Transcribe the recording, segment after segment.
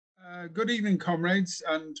Good evening, comrades,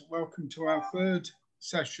 and welcome to our third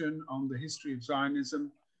session on the history of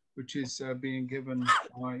Zionism, which is being given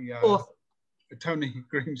by Tony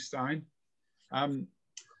Greenstein.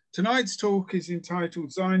 Tonight's talk is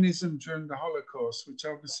entitled Zionism During the Holocaust, which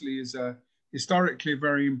obviously is a historically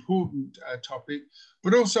very important topic,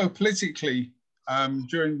 but also politically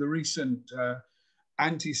during the recent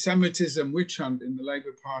anti-Semitism witch hunt in the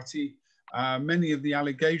Labour Party. Many of the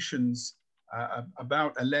allegations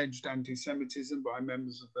about alleged anti-Semitism by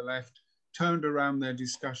members of the left turned around their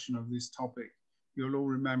discussion of this topic. You'll all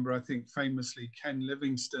remember, I think, famously Ken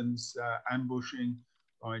Livingstone's ambushing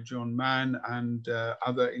by John Mann and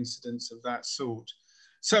other incidents of that sort.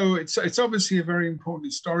 So it's obviously a very important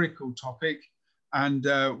historical topic, and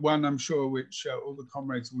one I'm sure which all the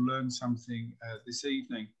comrades will learn something this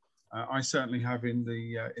evening. I certainly have in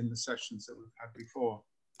the sessions that we've had before.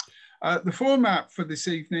 The format for this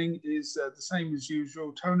evening is the same as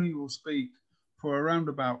usual. Tony will speak for around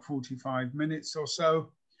about 45 minutes or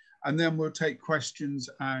so, and then we'll take questions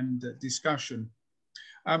and discussion.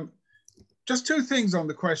 Just two things on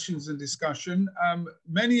the questions and discussion.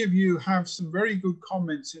 Many of you have some very good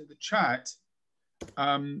comments in the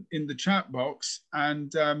chat box,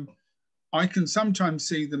 and I can sometimes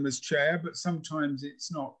see them as chair, but sometimes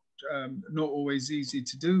it's not always easy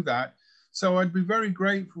to do that. So I'd be very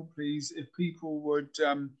grateful, please, if people would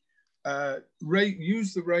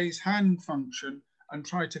use the raise hand function and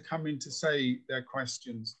try to come in to say their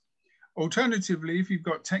questions. Alternatively, if you've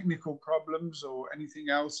got technical problems or anything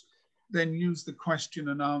else, then use the question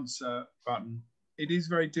and answer button. It is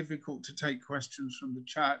very difficult to take questions from the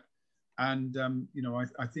chat, and you know,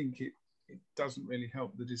 I think it doesn't really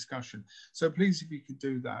help the discussion. So please, if you could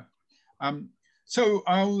do that. So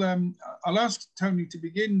I'll ask Tony to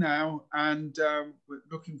begin now, and we're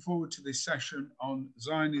looking forward to this session on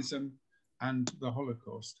Zionism and the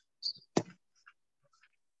Holocaust.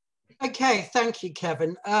 Okay, thank you,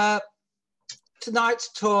 Kevin.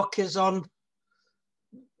 Tonight's talk is on,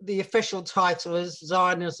 the official title is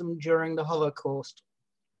Zionism During the Holocaust,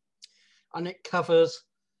 and it covers,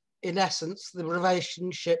 in essence, the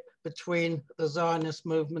relationship between the Zionist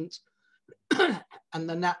movement and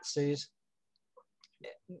the Nazis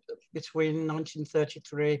between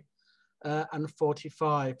 1933 and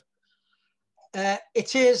 45.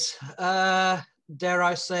 It is, dare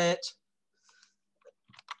I say it,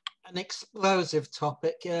 an explosive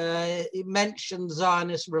topic. It mentions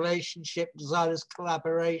Zionist relationship, Zionist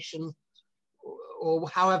collaboration, or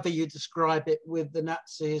however you describe it, with the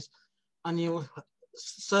Nazis, and you'll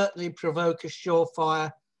certainly provoke a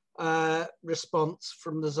surefire response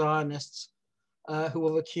from the Zionists, who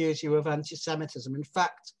will accuse you of anti-Semitism. In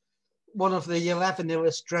fact, one of the 11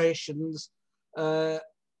 illustrations in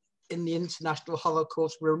the International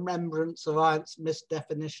Holocaust Remembrance Alliance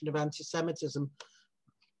misdefinition of anti-Semitism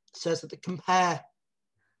says that to compare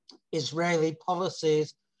Israeli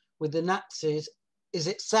policies with the Nazis is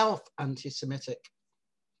itself anti-Semitic.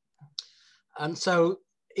 And so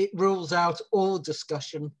it rules out all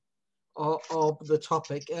discussion of the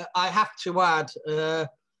topic. I have to add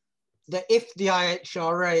that if the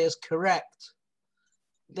IHRA is correct,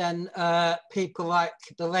 then people like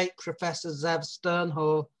the late Professor Zev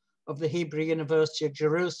Sternhol of the Hebrew University of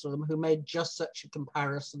Jerusalem, who made just such a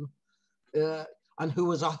comparison, and who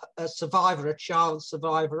was a survivor, a child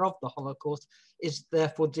survivor of the Holocaust, is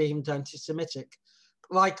therefore deemed anti-Semitic.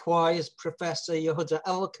 Likewise, Professor Yehuda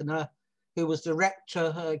Elkanah, who was the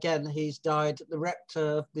rector, again, he's died, the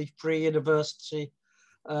rector of the Free University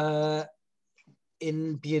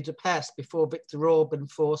in Budapest before Viktor Orban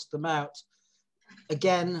forced them out.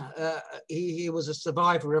 Again, he was a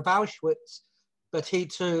survivor of Auschwitz, but he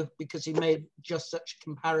too, because he made just such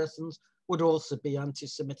comparisons, would also be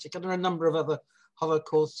anti-Semitic. And there are a number of other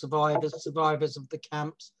Holocaust survivors of the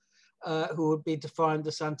camps who would be defined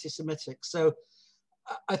as anti-Semitic. So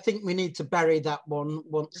I think we need to bury that one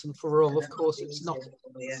once and for all. Of course, it's not.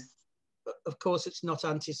 Of course, it's not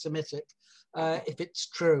anti-Semitic if it's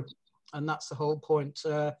true. And that's the whole point.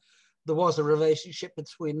 There was a relationship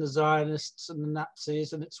between the Zionists and the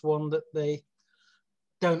Nazis, and it's one that they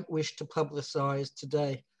don't wish to publicize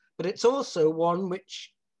today. But it's also one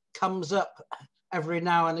which comes up every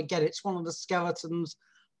now and again. It's one of the skeletons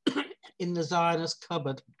in the Zionist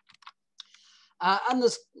cupboard. And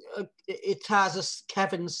it has, as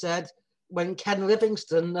Kevin said, when Ken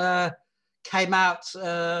Livingstone came out,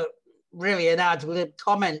 really an ad-lib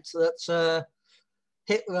comment that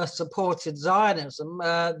Hitler supported Zionism,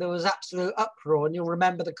 there was absolute uproar. And you'll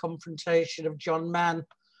remember the confrontation of John Mann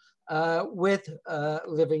with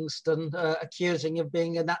Livingstone, accusing of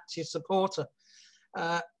being a Nazi supporter.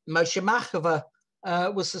 Moshe Machava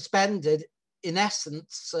was suspended, in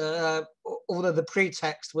essence, although the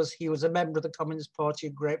pretext was he was a member of the Communist Party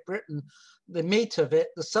of Great Britain. The meat of it,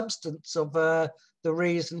 the substance of the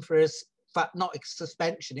reason for his, in fact, not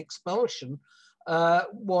suspension, expulsion,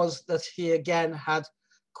 was that he again had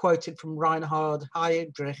quoted from Reinhard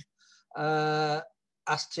Heydrich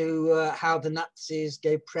as to how the Nazis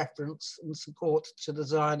gave preference and support to the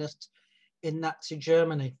Zionists in Nazi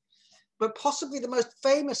Germany. But possibly the most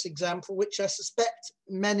famous example, which I suspect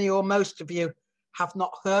many or most of you have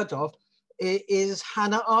not heard of, is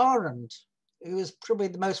Hannah Arendt, who is probably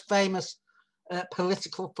the most famous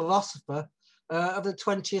political philosopher of the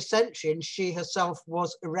 20th century. And she herself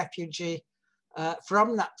was a refugee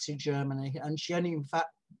from Nazi Germany, and she only, in fact,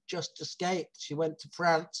 just escaped. She went to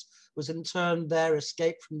France, was interned there,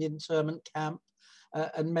 escaped from the internment camp,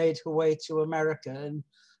 and made her way to America. And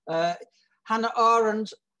Hannah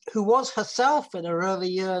Arendt, who was herself in her early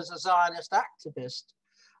years a Zionist activist,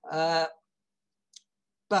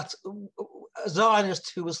 but a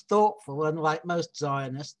Zionist who was thoughtful, unlike most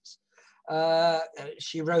Zionists.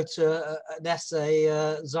 She wrote an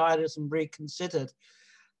essay, Zionism Reconsidered,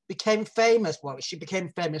 became famous. Well, she became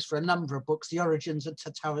famous for a number of books. The Origins of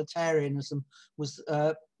Totalitarianism was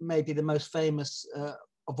maybe the most famous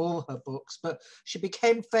of all her books, but she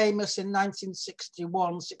became famous in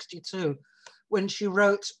 1961-62 when she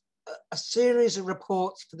wrote a series of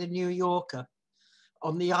reports for the New Yorker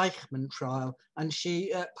on the Eichmann trial, and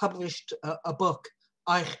she published a book,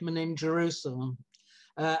 Eichmann in Jerusalem.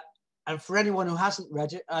 And for anyone who hasn't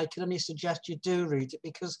read it, I can only suggest you do read it,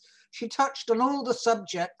 because she touched on all the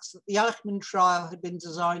subjects that the Eichmann trial had been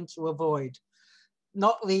designed to avoid,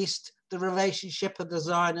 not least the relationship of the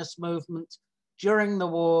Zionist movement during the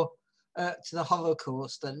war to the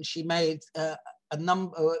Holocaust. And she made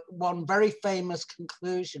one very famous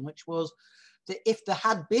conclusion, which was that if there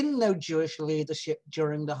had been no Jewish leadership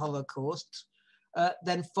during the Holocaust,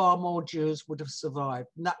 then far more Jews would have survived.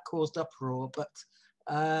 And that caused uproar, but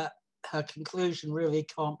her conclusion really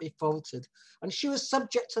can't be faulted. And she was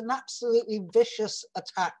subject to an absolutely vicious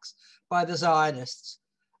attacks by the Zionists,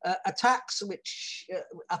 attacks which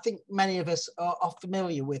I think many of us are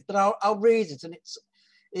familiar with, but I'll read it, and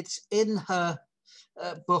it's in her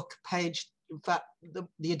book, page, in fact,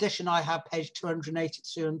 the edition I have, page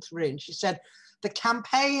 282 and 3. And she said, the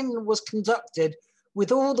campaign was conducted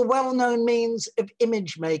with all the well-known means of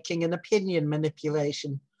image making and opinion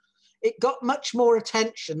manipulation. It got much more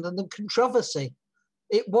attention than the controversy.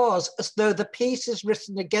 It was as though the pieces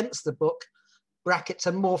written against the book, brackets,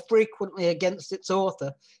 and more frequently against its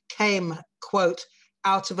author, came, quote,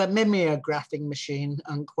 out of a mimeographing machine,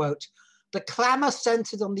 unquote. The clamour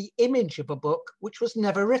centred on the image of a book which was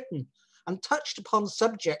never written, and touched upon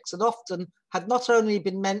subjects that often had not only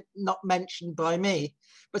been not mentioned by me,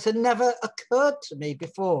 but had never occurred to me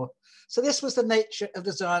before. So this was the nature of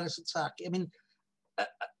the Zionist attack. I mean,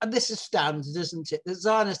 and this is standard, isn't it? The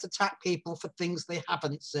Zionists attack people for things they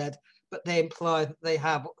haven't said, but they imply that they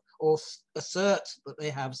have, or assert that they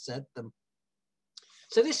have said them.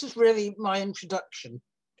 So this is really my introduction.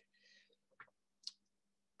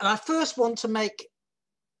 And I first want to make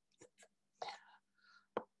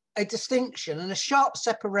a distinction and a sharp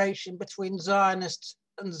separation between Zionists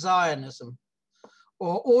and Zionism,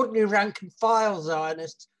 or ordinary rank and file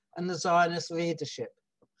Zionists and the Zionist leadership.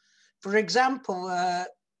 For example, a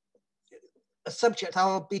subject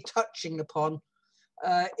I'll be touching upon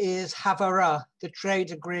is Havara, the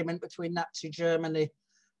trade agreement between Nazi Germany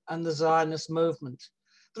and the Zionist movement.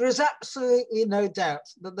 There is absolutely no doubt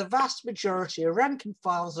that the vast majority of rank and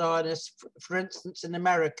file Zionists, for instance, in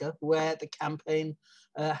America, where the campaign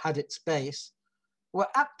had its base, were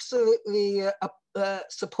absolutely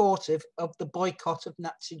supportive of the boycott of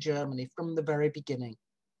Nazi Germany from the very beginning.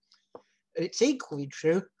 And it's equally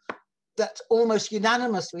true that almost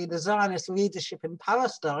unanimously the Zionist leadership in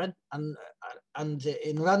Palestine and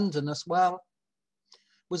in London as well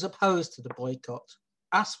was opposed to the boycott,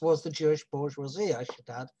 as was the Jewish bourgeoisie, I should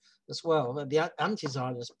add, as well, the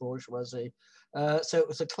anti-Zionist bourgeoisie. So it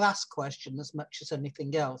was a class question as much as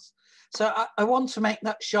anything else. So I want to make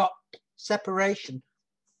that sharp separation.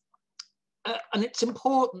 And it's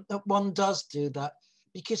important that one does do that,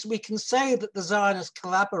 because we can say that the Zionists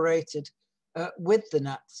collaborated with the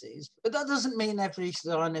Nazis, but that doesn't mean every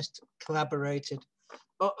Zionist collaborated.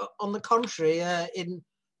 On the contrary, in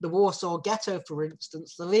the Warsaw Ghetto, for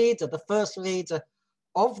instance, the first leader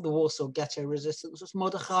of the Warsaw Ghetto resistance was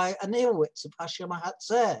Mordechai Anilowitz of Hashem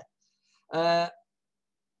HaTzer.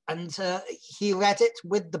 And he led it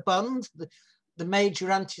with the Bund, the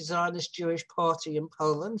major anti-Zionist Jewish party in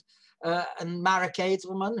Poland. And Marek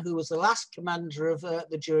Edelman, who was the last commander of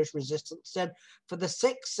the Jewish resistance, said for the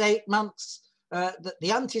 6-8 months that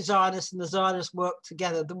the anti-Zionists and the Zionists worked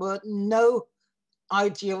together, there were no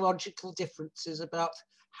ideological differences about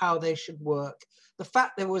how they should work. The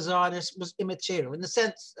fact they were Zionists was immaterial in the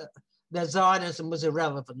sense that their Zionism was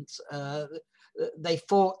irrelevant. They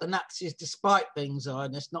fought the Nazis despite being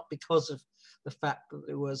Zionists, not because of the fact that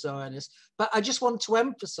they were Zionists. But I just want to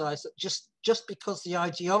emphasize that just because the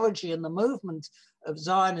ideology and the movement of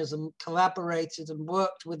Zionism collaborated and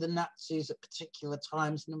worked with the Nazis at particular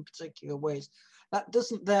times and in particular ways, that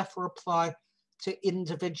doesn't therefore apply to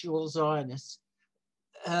individual Zionists.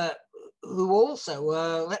 Who also,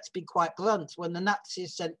 let's be quite blunt, when the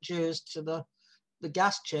Nazis sent Jews to the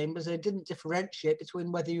gas chambers, they didn't differentiate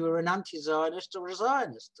between whether you were an anti-Zionist or a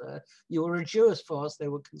Zionist. You were a Jew as far as they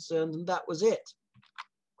were concerned, and that was it.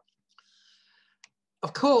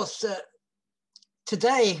 Of course,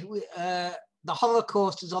 today, the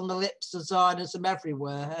Holocaust is on the lips of Zionism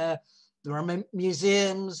everywhere. There are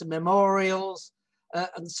museums, memorials,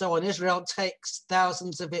 and so on. Israel takes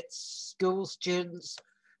thousands of its school students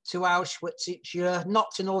to Auschwitz each year,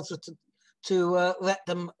 not in order to let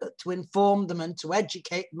them, to inform them and to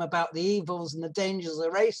educate them about the evils and the dangers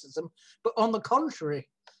of racism, but on the contrary,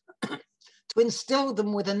 to instill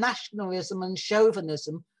them with a nationalism and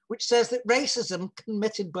chauvinism, which says that racism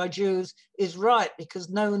committed by Jews is right because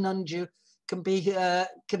no non-Jew can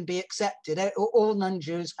be accepted. All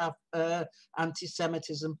non-Jews have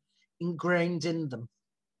anti-Semitism ingrained in them.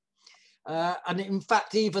 And in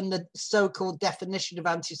fact, even the so-called definition of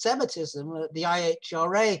anti-Semitism, the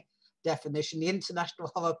IHRA definition, the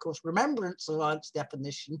International Holocaust Remembrance Alliance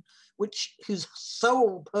definition, whose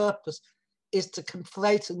sole purpose is to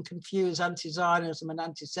conflate and confuse anti-Zionism and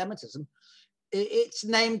anti-Semitism, it's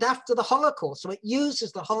named after the Holocaust. So it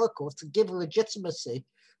uses the Holocaust to give legitimacy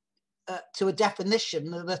to a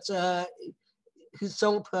definition that whose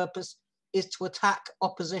sole purpose is to attack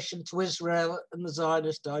opposition to Israel and the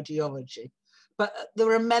Zionist ideology. But there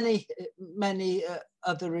are many, many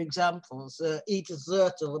other examples. Edith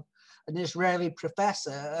Zertel, an Israeli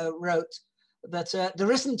professor, wrote that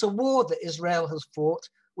there isn't a war that Israel has fought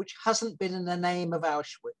which hasn't been in the name of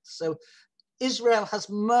Auschwitz. So Israel has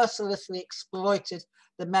mercilessly exploited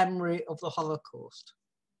the memory of the Holocaust.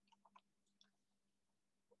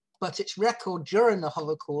 But its record during the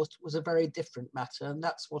Holocaust was a very different matter, and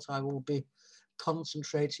that's what I will be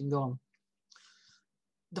concentrating on.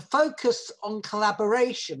 The focus on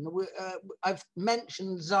collaboration, I've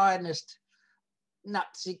mentioned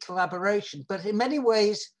Zionist-Nazi collaboration, but in many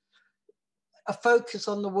ways, a focus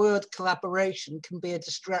on the word collaboration can be a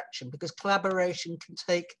distraction because collaboration can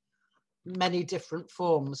take many different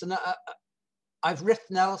forms. And I've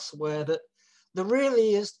written elsewhere that there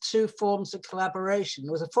really is two forms of collaboration.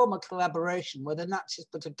 There was a form of collaboration where the Nazis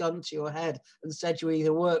put a gun to your head and said you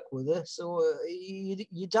either work with us or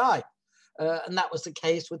you die. And that was the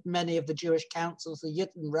case with many of the Jewish councils, the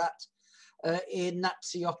Judenrat, in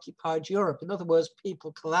Nazi-occupied Europe. In other words,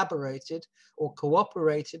 people collaborated or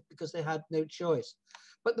cooperated because they had no choice.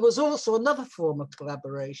 But there was also another form of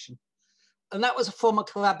collaboration. And that was a form of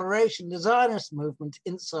collaboration, the Zionist movement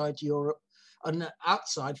inside Europe and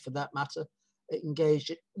outside for that matter, engaged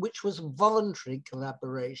in, which was voluntary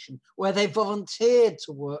collaboration, where they volunteered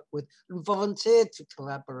to work with and volunteered to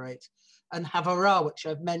collaborate. And Havara, which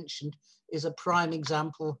I've mentioned, is a prime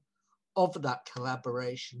example of that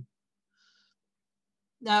collaboration.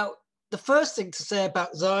 Now, the first thing to say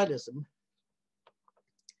about Zionism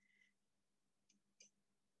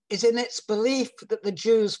is in its belief that the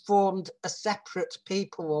Jews formed a separate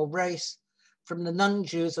people or race from the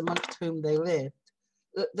non-Jews amongst whom they lived,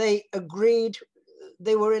 that they agreed,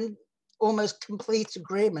 they were in almost complete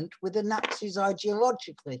agreement with the Nazis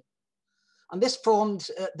ideologically. And this formed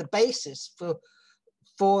the basis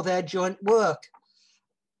for their joint work.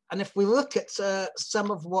 And if we look at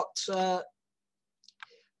some of what the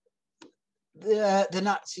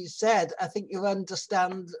Nazis said, I think you'll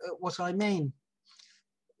understand what I mean.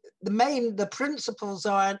 The principal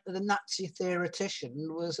the Nazi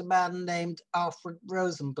theoretician was a man named Alfred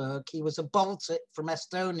Rosenberg. He was a Baltic from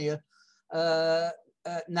Estonia,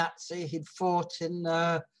 Nazi. He'd fought in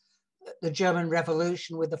the German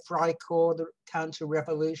Revolution with the Freikorps, the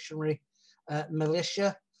counter-revolutionary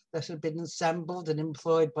militia that had been assembled and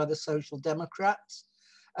employed by the Social Democrats.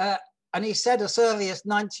 And he said as early as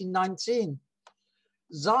 1919,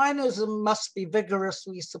 Zionism must be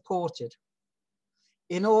vigorously supported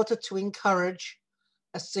in order to encourage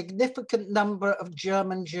a significant number of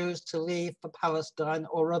German Jews to leave for Palestine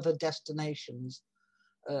or other destinations.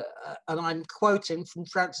 And I'm quoting from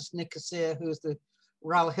Francis Nicosia, who's the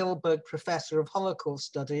Raoul Hilberg, Professor of Holocaust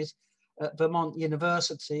Studies at Vermont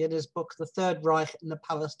University, in his book, The Third Reich and the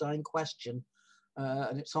Palestine Question,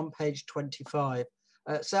 and it's on page 25.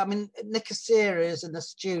 So, I mean, Nicaea is an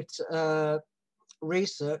astute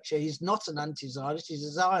researcher. He's not an anti-Zionist, he's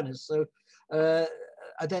a Zionist. So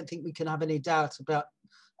I don't think we can have any doubt about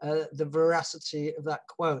the veracity of that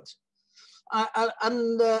quote.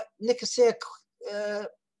 And Nicaea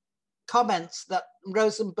comments that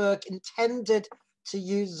Rosenberg intended to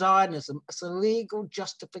use Zionism as a legal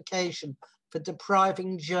justification for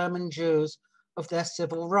depriving German Jews of their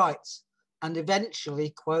civil rights and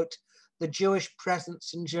eventually, quote, the Jewish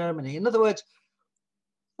presence in Germany. In other words,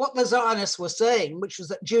 what the Zionists were saying, which was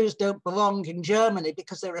that Jews don't belong in Germany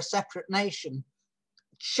because they're a separate nation,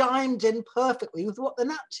 chimed in perfectly with what the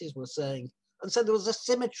Nazis were saying. And so there was a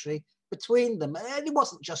symmetry between them. And it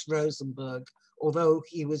wasn't just Rosenberg, although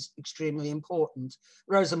he was extremely important.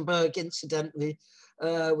 Rosenberg, incidentally,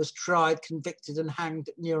 was tried, convicted, and hanged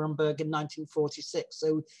at Nuremberg in 1946.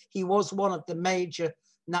 So he was one of the major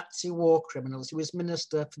Nazi war criminals. He was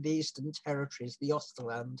minister for the Eastern Territories, the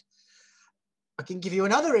Osterland. I can give you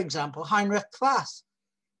another example, Heinrich Claas,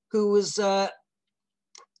 who was the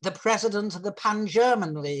president of the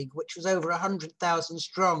Pan-German League, which was over 100,000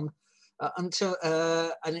 strong until,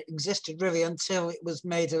 and it existed really until it was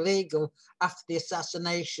made illegal after the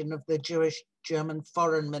assassination of the Jewish German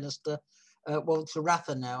foreign minister, Walter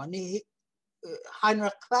Rathenau. And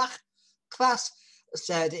Heinrich Claas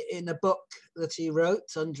said in a book that he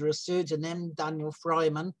wrote under a pseudonym, Daniel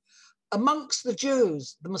Freiman, amongst the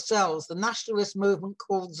Jews themselves, the nationalist movement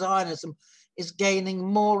called Zionism is gaining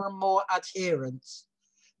more and more adherents.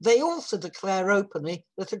 They also declare openly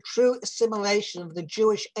that a true assimilation of the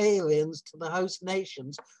Jewish aliens to the host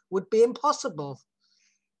nations would be impossible.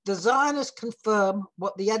 The Zionists confirm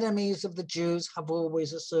what the enemies of the Jews have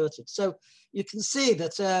always asserted. So you can see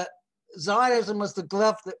that Zionism was the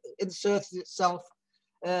glove that inserted itself,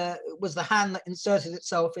 was the hand that inserted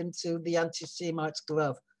itself into the anti-Semites'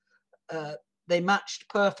 glove. They matched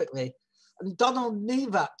perfectly. And Donald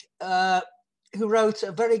Niewak, who wrote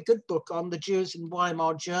a very good book on the Jews in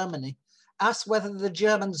Weimar Germany, asked whether the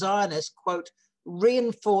German Zionists, quote,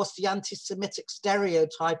 reinforced the anti-Semitic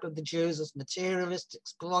stereotype of the Jews as materialists,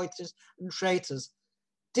 exploiters, and traitors.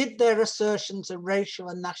 Did their assertions of racial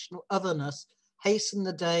and national otherness hasten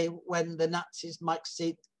the day when the Nazis might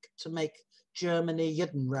seek to make Germany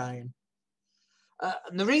Judenrein?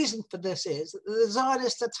 And the reason for this is that the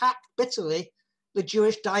Zionists attacked bitterly the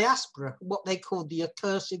Jewish diaspora, what they called the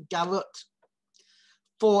accursed Galut,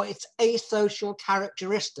 for its asocial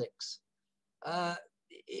characteristics.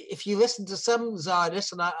 If you listen to some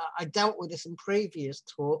Zionists, and I dealt with this in previous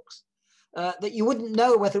talks, that you wouldn't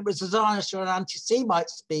know whether it was a Zionist or an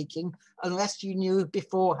anti-Semite speaking unless you knew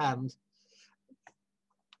beforehand.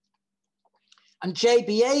 And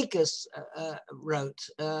J.B. Agers wrote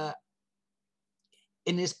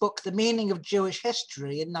in his book, The Meaning of Jewish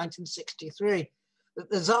History in 1963, that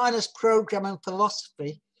the Zionist program and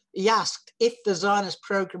philosophy, he asked if the Zionist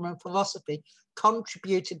program and philosophy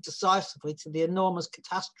contributed decisively to the enormous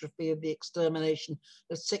catastrophe of the extermination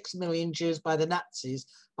of 6 million Jews by the Nazis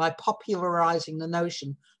by popularizing the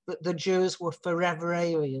notion that the Jews were forever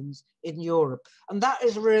aliens in Europe. And that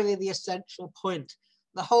is really the essential point.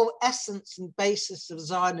 The whole essence and basis of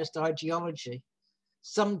Zionist ideology,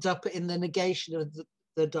 summed up in the negation of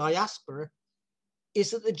the diaspora, is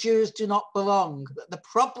that the Jews do not belong. That the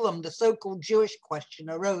problem, the so-called Jewish question,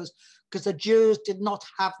 arose because the Jews did not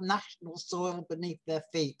have national soil beneath their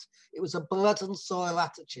feet. It was a blood and soil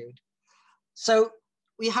attitude. So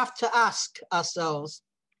we have to ask ourselves,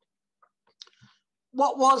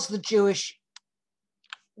 what was the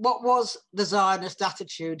Zionist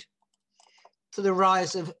attitude to the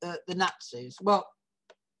rise of the Nazis? Well,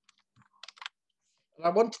 I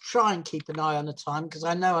want to try and keep an eye on the time because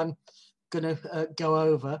I know I'm going to go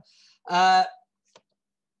over. There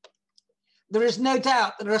is no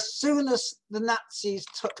doubt that as soon as the Nazis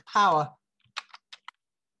took power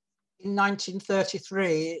in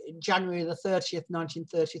 1933, January the 30th,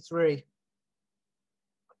 1933,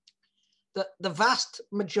 that the vast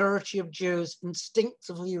majority of Jews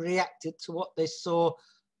instinctively reacted to what they saw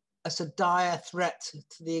as a dire threat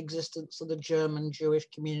to the existence of the German Jewish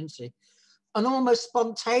community. And almost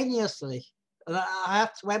spontaneously, and I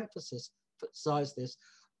have to emphasize this,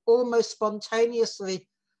 almost spontaneously,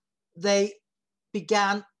 they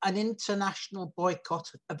began an international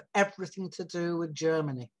boycott of everything to do with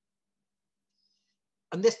Germany.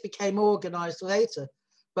 And this became organized later.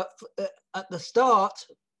 But at the start,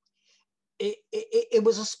 it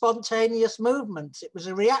was a spontaneous movement. It was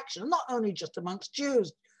a reaction, not only just amongst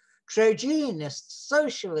Jews. Trade unionists,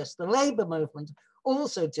 socialists, the labor movement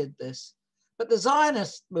also did this. But the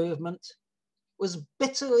Zionist movement was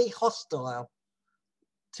bitterly hostile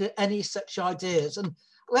to any such ideas. And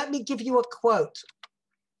let me give you a quote.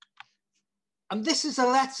 And this is a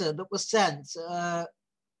letter that was sent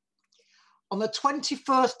on the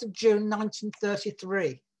 21st of June,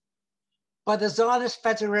 1933, by the Zionist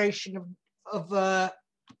Federation of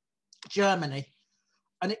Germany.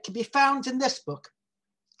 And it can be found in this book.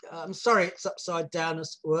 I'm sorry, it's upside down,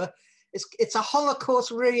 as it were. It's a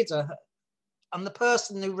Holocaust reader. And the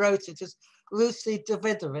person who wrote it is Lucy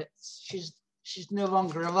Davidovitz. She's no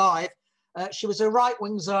longer alive. She was a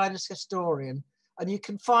right-wing Zionist historian. And you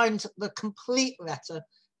can find the complete letter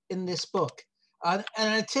in this book. And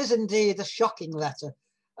it is indeed a shocking letter.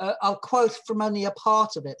 I'll quote from only a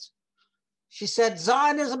part of it. She said,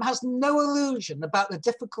 Zionism has no illusion about the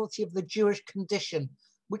difficulty of the Jewish condition,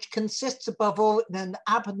 which consists above all in an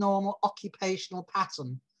abnormal occupational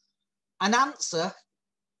pattern. An answer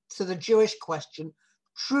to the Jewish question,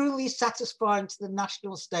 truly satisfying to the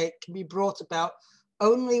national state, can be brought about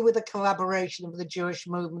only with a collaboration of the Jewish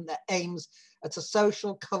movement that aims at a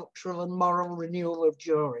social, cultural, and moral renewal of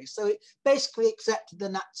Jewry. So it basically accepted the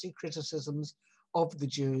Nazi criticisms of the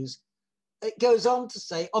Jews. It goes on to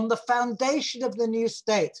say, on the foundation of the new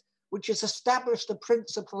state, which has established the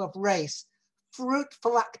principle of race,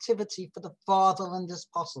 fruitful activity for the fatherland is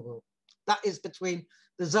possible. That is between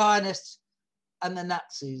the Zionists and the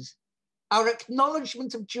Nazis. Our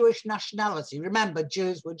acknowledgement of Jewish nationality, remember,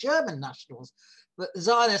 Jews were German nationals, but the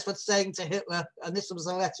Zionists were saying to Hitler, and this was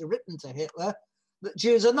a letter written to Hitler, that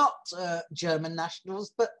Jews are not German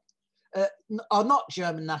nationals, but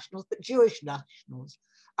Jewish nationals.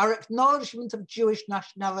 Our acknowledgement of Jewish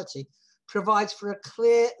nationality provides for a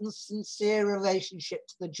clear and sincere relationship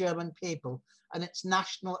to the German people and its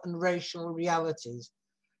national and racial realities.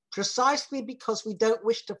 Precisely because we don't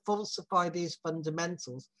wish to falsify these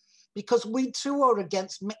fundamentals, because we too are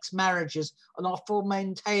against mixed marriages and are for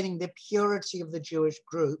maintaining the purity of the Jewish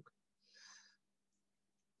group.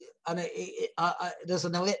 And there's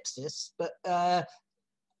an ellipsis, but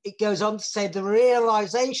it goes on to say the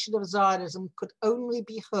realization of Zionism could only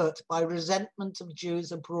be hurt by resentment of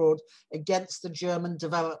Jews abroad against the German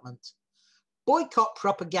development. Boycott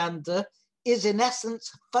propaganda is in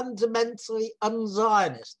essence fundamentally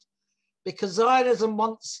un-Zionist, because Zionism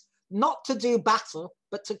wants not to do battle,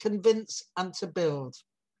 but to convince and to build.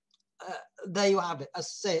 There you have it. As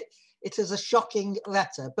I say, it is a shocking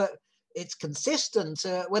letter, but it's consistent.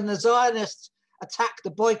 When the Zionists attack the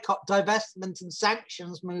boycott, divestment and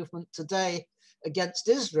sanctions movement today against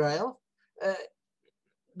Israel,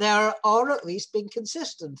 they are at least being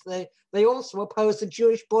consistent. They also oppose the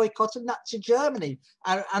Jewish boycott of Nazi Germany,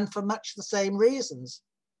 and for much the same reasons.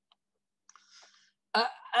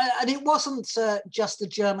 And it wasn't just the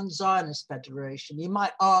German Zionist Federation. You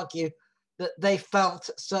might argue that they felt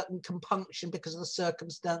certain compunction because of the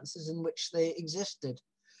circumstances in which they existed.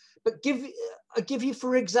 But I'll give you,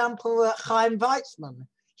 for example, Chaim Weizmann.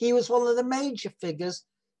 He was one of the major figures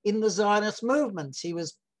in the Zionist movement. He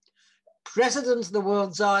was president of the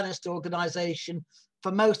World Zionist Organization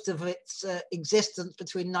for most of its existence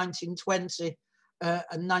between 1920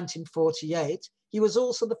 and 1948. He was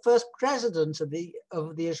also the first president of the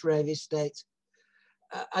Israeli state.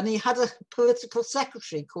 And he had a political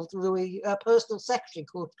secretary called personal secretary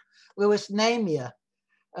called Louis Namier.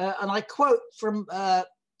 And I quote from,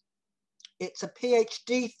 it's a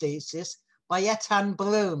PhD thesis by Etan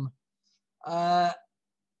Bloom.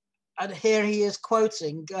 And here he is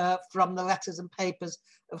quoting from the letters and papers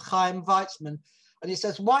of Chaim Weizmann. And he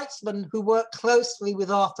says, Weizmann, who worked closely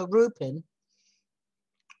with Arthur Rupin,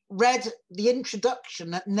 read the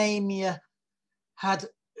introduction that Namier had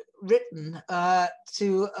written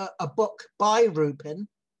to a book by Rupin,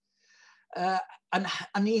 and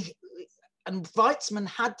Weizmann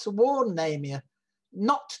had to warn Namier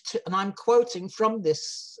not to, and I'm quoting from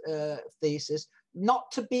this thesis,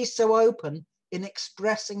 not to be so open in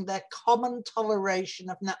expressing their common toleration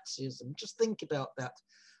of Nazism. Just think about that,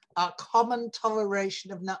 our common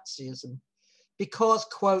toleration of Nazism, because,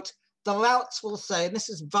 quote, the louts will say, and this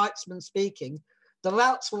is Weizmann speaking, the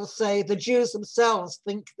louts will say the Jews themselves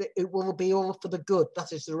think that it will be all for the good.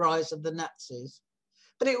 That is the rise of the Nazis.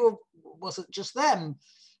 But it wasn't just them.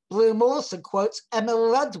 Bloom also quotes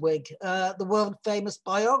Emil Ludwig, the world famous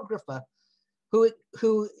biographer, who,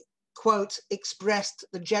 quote, expressed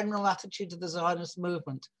the general attitude of the Zionist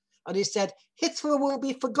movement. And he said, Hitler will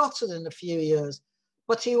be forgotten in a few years,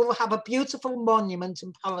 but he will have a beautiful monument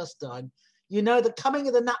in Palestine. You know, the coming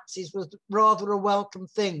of the Nazis was rather a welcome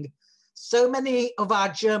thing. So many of our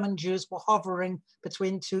German Jews were hovering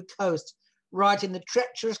between two coasts, riding the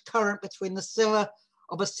treacherous current between the Scylla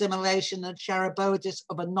of assimilation and Charybdis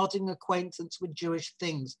of a nodding acquaintance with Jewish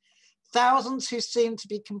things. Thousands who seemed to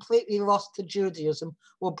be completely lost to Judaism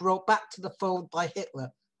were brought back to the fold by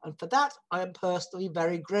Hitler, and for that I am personally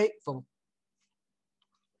very grateful.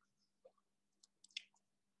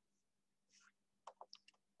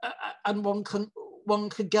 And one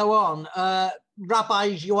could go on.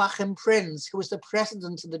 Rabbi Joachim Prinz, who was the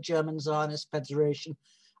president of the German Zionist Federation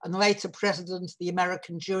and later president of the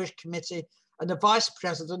American Jewish Committee and the vice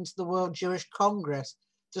president of the World Jewish Congress,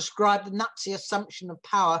 described the Nazi assumption of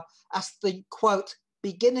power as the, quote,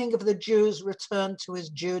 beginning of the Jews' return to his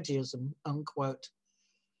Judaism, unquote.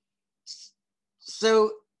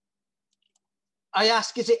 So I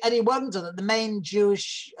ask, is it any wonder that the main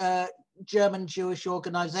German Jewish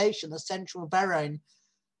organization, the Central Verein,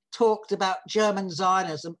 talked about German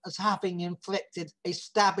Zionism as having inflicted a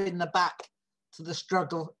stab in the back to the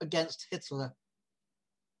struggle against Hitler?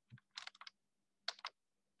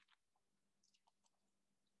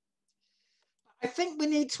 I think we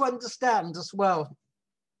need to understand as well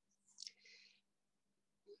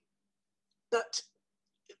that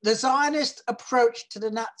the Zionist approach to the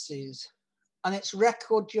Nazis and its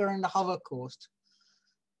record during the Holocaust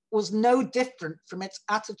was no different from its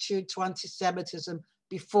attitude to anti-Semitism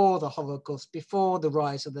before the Holocaust, before the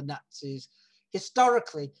rise of the Nazis.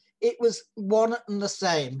 Historically, it was one and the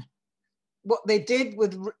same. What they did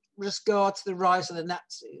with regard to the rise of the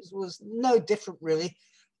Nazis was no different, really,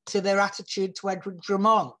 to their attitude to Edward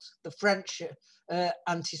Drumont, the French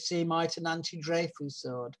anti-Semite and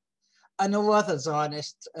anti-Dreyfusard, and all other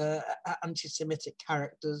Zionist anti-Semitic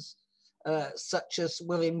characters, such as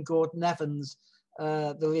William Gordon Evans,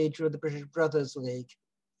 the leader of the British Brothers League.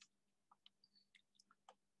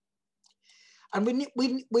 And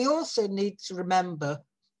we also need to remember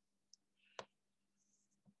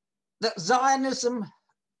that Zionism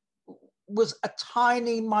was a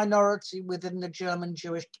tiny minority within the German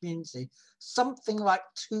Jewish community, something like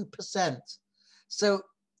 2%. So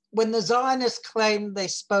when the Zionists claimed they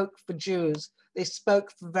spoke for Jews, they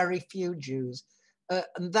spoke for very few Jews.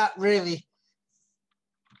 And that really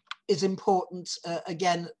is important,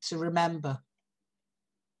 again, to remember.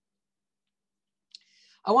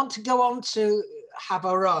 I want to go on to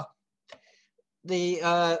Havara,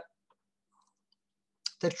 the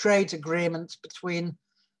trade agreement between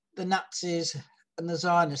the Nazis and the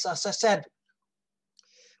Zionists. As I said,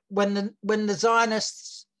 when the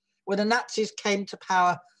Nazis came to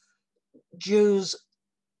power, Jews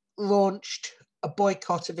launched a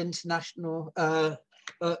boycott of a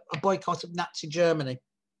boycott of Nazi Germany.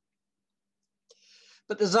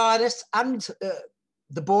 But the Zionists and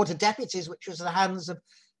the Board of Deputies, which was in the hands of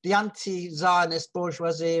the anti-Zionist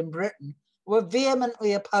bourgeoisie in Britain, were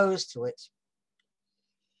vehemently opposed to it.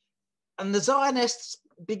 And the Zionists,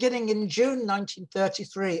 beginning in June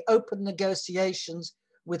 1933, opened negotiations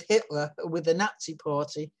with Hitler, with the Nazi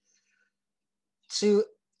Party, to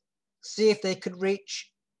see if they could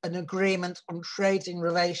reach an agreement on trading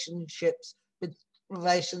relations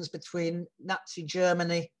between Nazi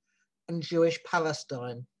Germany and Jewish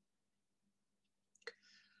Palestine.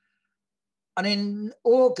 And in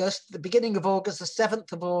August, the beginning of August, the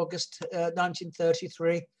 7th of August,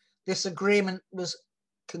 1933, this agreement was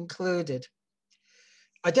concluded.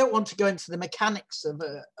 I don't want to go into the mechanics of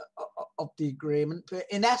the agreement, but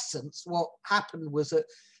in essence, what happened was that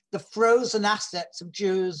the frozen assets of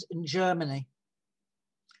Jews in Germany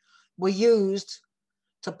were used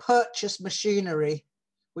to purchase machinery,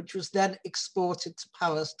 which was then exported to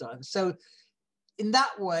Palestine. So in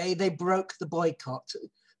that way, they broke the boycott.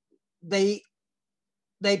 They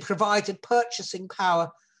provided purchasing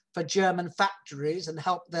power for German factories and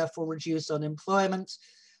helped therefore reduce unemployment.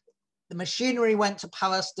 The machinery went to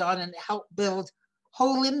Palestine and it helped build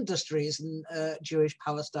whole industries in Jewish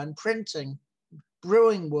Palestine, printing,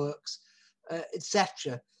 brewing works,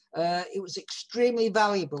 etc. It was extremely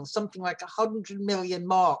valuable, something like 100 million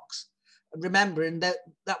marks. Remembering that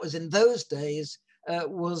was in those days,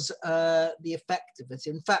 was the effect of it.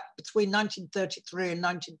 In fact, between 1933 and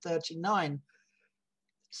 1939,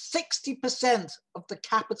 60% of the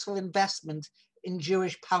capital investment in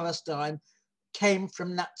Jewish Palestine came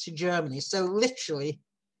from Nazi Germany. So literally,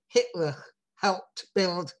 Hitler helped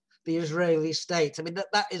build the Israeli state. I mean,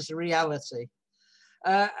 that is the reality.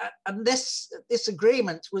 And this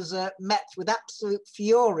agreement was met with absolute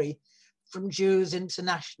fury from Jews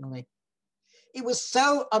internationally. It was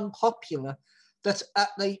so unpopular that at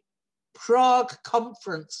the Prague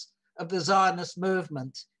conference of the Zionist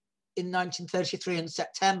movement in 1933 in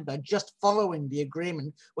September, just following the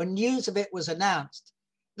agreement, when news of it was announced,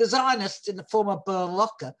 the Zionists in the form of Berl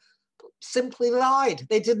Locker simply lied.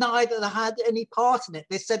 They denied that they had any part in it.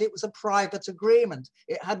 They said it was a private agreement.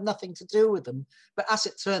 It had nothing to do with them. But as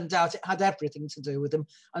it turned out, it had everything to do with them.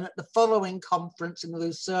 And at the following conference in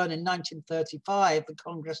Lucerne in 1935, the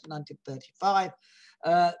Congress in 1935,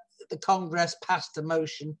 the Congress passed a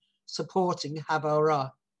motion supporting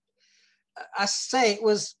Havorah. I say it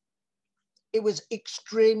was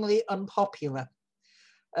extremely unpopular.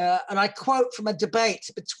 And I quote from a debate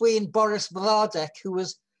between Boris Vladek, who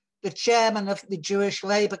was the chairman of the Jewish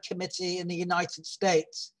Labour Committee in the United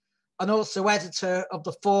States, and also editor of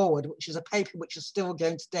The Forward, which is a paper which is still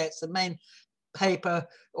going today. It's the main paper,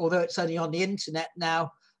 although it's only on the internet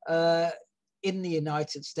now, in the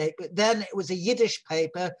United States. But then it was a Yiddish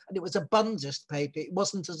paper, and it was a Bundist paper. It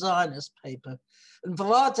wasn't a Zionist paper. And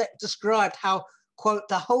Vladek described how, quote,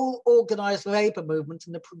 the whole organized labor movement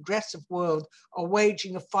in the progressive world are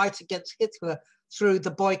waging a fight against Hitler through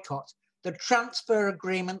the boycott. The transfer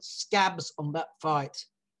agreement scabs on that fight,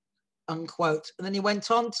 unquote. And then he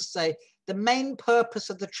went on to say, the main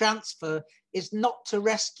purpose of the transfer is not to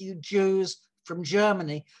rescue Jews from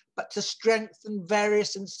Germany, but to strengthen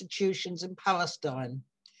various institutions in Palestine.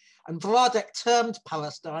 And Vladek termed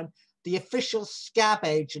Palestine the official scab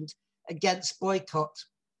agent against boycott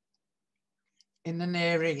in the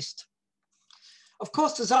Near East. Of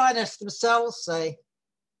course, the Zionists themselves say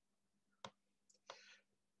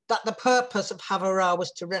that the purpose of Havorah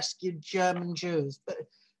was to rescue German Jews, but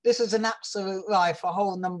this is an absolute lie for a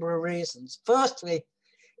whole number of reasons. Firstly,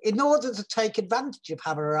 in order to take advantage of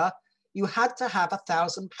Havorah, you had to have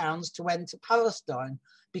 £1,000 to enter Palestine,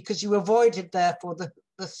 because you avoided, therefore, the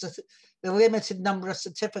limited number of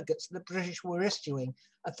certificates the British were issuing.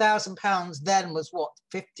 £1,000 then was what,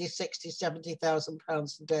 50, 60, 70,000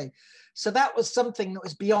 pounds a day. So that was something that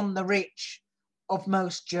was beyond the reach of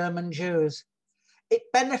most German Jews. It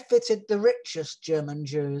benefited the richest German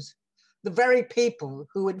Jews, the very people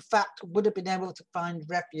who in fact would have been able to find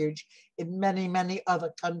refuge in many, many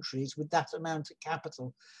other countries with that amount of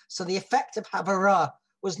capital. So the effect of Havorah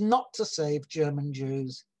was not to save German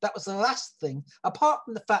Jews. That was the last thing, apart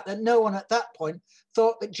from the fact that no one at that point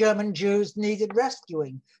thought that German Jews needed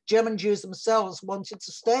rescuing. German Jews themselves wanted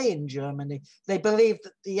to stay in Germany. They believed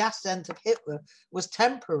that the ascent of Hitler was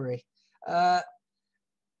temporary.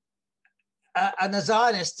 And the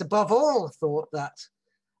Zionists, above all, thought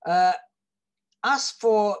that. As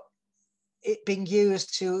for it being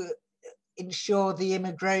used to ensure the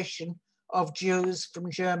immigration of Jews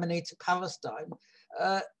from Germany to Palestine,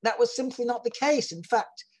 that was simply not the case. In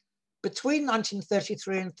fact, between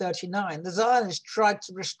 1933 and 39, the Zionists tried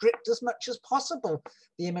to restrict as much as possible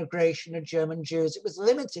the immigration of German Jews. It was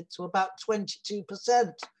limited to about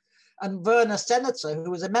 22%. And Werner Senator,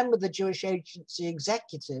 who was a member of the Jewish Agency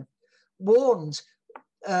Executive, warned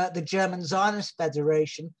the German Zionist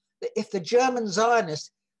Federation that if the German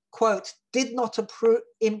Zionists, quote, did not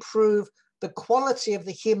improve the quality of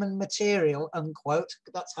the human material, unquote,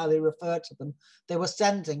 that's how they referred to them, they were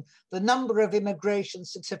sending, the number of immigration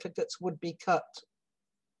certificates would be cut.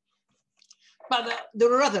 But there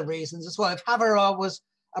were other reasons as well. If Havorah was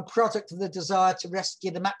a product of the desire to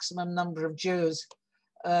rescue the maximum number of Jews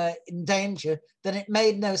in danger, then it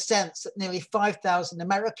made no sense that nearly 5,000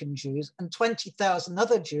 American Jews and 20,000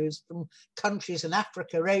 other Jews from countries in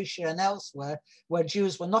Africa, Asia, and elsewhere where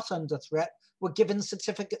Jews were not under threat were given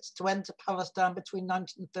certificates to enter Palestine between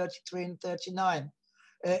 1933 and 39.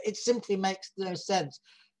 It simply makes no sense.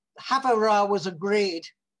 Havorah was agreed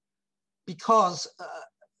because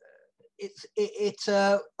it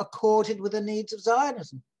accorded with the needs of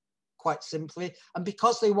Zionism, quite simply, and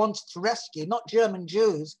because they wanted to rescue not German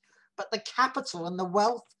Jews, but the capital and the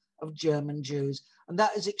wealth of German Jews. And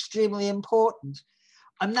that is extremely important.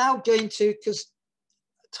 I'm now going to, because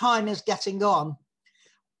time is getting on,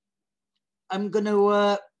 I'm going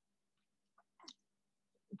to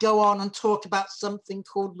go on and talk about something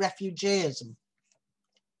called refugeeism.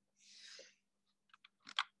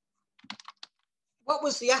 What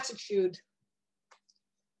was the attitude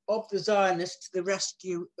of the Zionists to the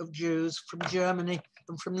rescue of Jews from Germany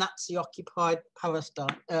and from Nazi-occupied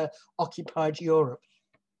Palestine, occupied Europe?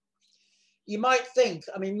 You might think,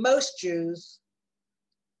 I mean, most Jews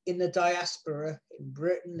in the diaspora, in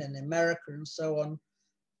Britain and America and so on,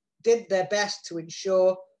 did their best to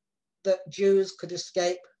ensure that Jews could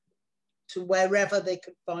escape to wherever they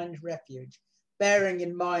could find refuge, bearing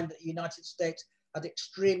in mind that the United States had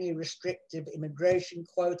extremely restrictive immigration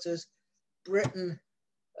quotas. Britain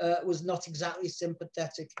was not exactly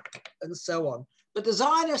sympathetic, and so on. But the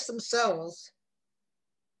Zionists themselves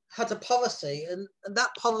had a policy, and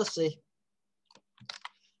that policy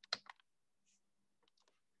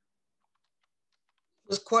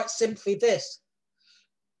was quite simply this.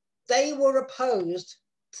 They were opposed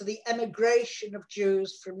to the emigration of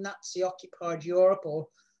Jews from Nazi-occupied Europe or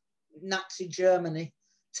Nazi Germany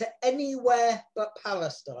to anywhere but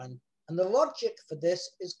Palestine. And the logic for this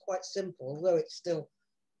is quite simple, although it's still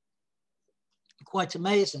quite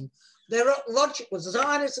amazing. Their logic was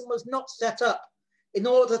Zionism was not set up in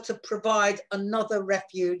order to provide another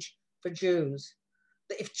refuge for Jews.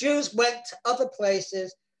 That if Jews went to other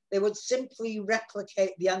places, they would simply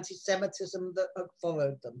replicate the anti-Semitism that had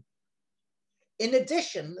followed them. In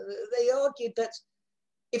addition, they argued that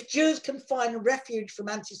if Jews can find refuge from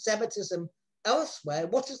anti-Semitism elsewhere,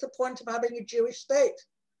 what is the point of having a Jewish state?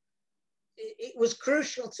 It was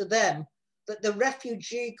crucial to them that the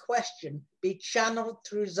refugee question be channeled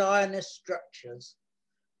through Zionist structures.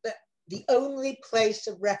 That the only place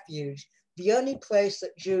of refuge, the only place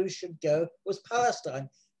that Jews should go was Palestine,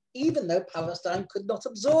 even though Palestine could not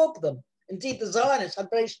absorb them. Indeed, the Zionists had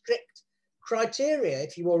very strict criteria.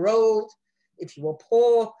 If you were old, if you were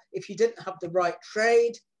poor, if you didn't have the right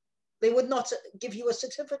trade, they would not give you a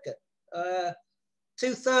certificate.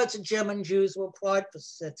 2/3 of German Jews who applied for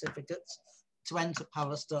certificates to enter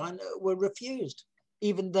Palestine were refused,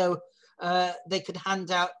 even though they could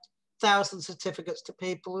hand out 1,000 certificates to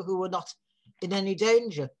people who were not in any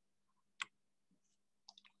danger.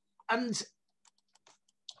 And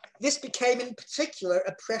this became in particular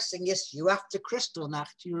a pressing issue after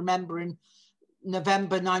Kristallnacht. You remember in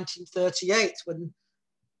November 1938, when,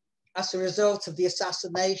 as a result of the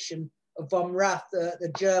assassination of von Rath,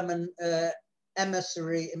 the German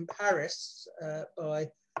emissary in Paris by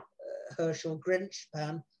Herschel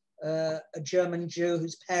Grinchpan, a German Jew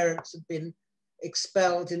whose parents had been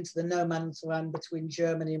expelled into the no man's land between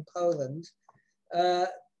Germany and Poland.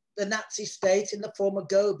 The Nazi state, in the form of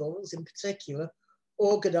Goebbels in particular,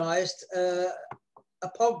 organized a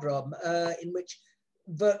pogrom in which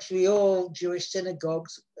virtually all Jewish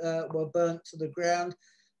synagogues were burnt to the ground.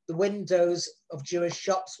 The windows of Jewish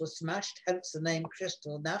shops were smashed, hence the name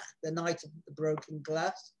Kristallnacht, the night of the broken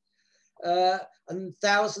glass. And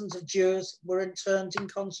thousands of Jews were interned in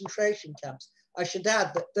concentration camps. I should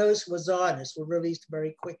add that those who were Zionists were released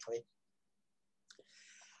very quickly.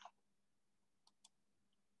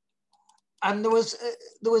 And there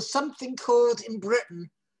was something called in Britain,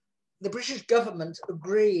 the British government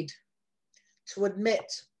agreed to admit,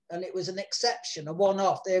 and it was an exception, a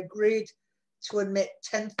one-off, they agreed to admit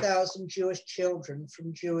 10,000 Jewish children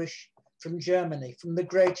from Germany, from the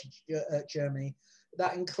Greater Germany.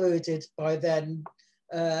 That included by then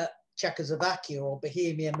Czechoslovakia or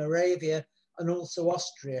Bohemia, Moravia, and also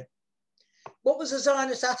Austria. What was the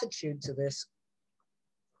Zionist attitude to this?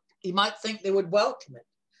 You might think they would welcome it,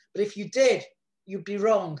 but if you did, you'd be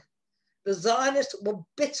wrong. The Zionists were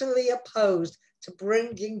bitterly opposed to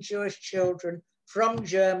bringing Jewish children from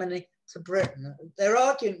Germany to Britain. Their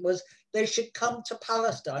argument was they should come to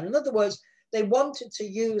Palestine. In other words, they wanted to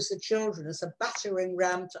use the children as a battering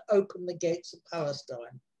ram to open the gates of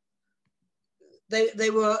Palestine. They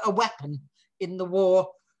were a weapon in the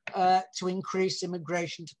war to increase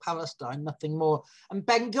immigration to Palestine, nothing more. And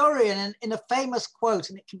Ben-Gurion, in a famous quote,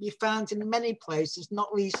 and it can be found in many places,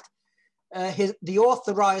 not least the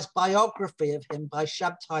authorized biography of him by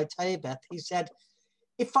Shabtai Teveth, he said,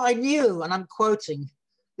 "If I knew," and I'm quoting,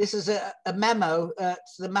 this is a memo to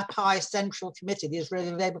the Mapai Central Committee, the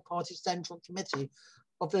Israeli Labour Party Central Committee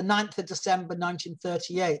of the 9th of December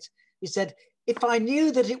 1938. He said, "If I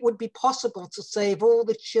knew that it would be possible to save all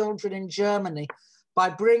the children in Germany by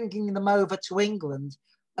bringing them over to England,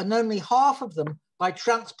 and only half of them by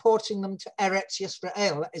transporting them to Eretz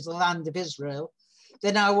Yisrael, that is the land of Israel,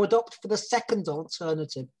 then I would opt for the second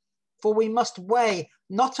alternative, for we must weigh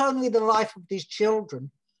not only the life of these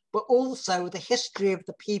children, but also the history of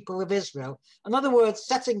the people of Israel." In other words,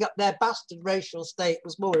 setting up their bastard racial state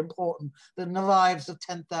was more important than the lives of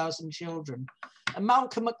 10,000 children. And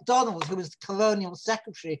Malcolm MacDonald, who was the colonial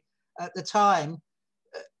secretary at the time,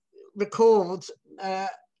 recalled,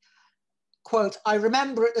 quote, "I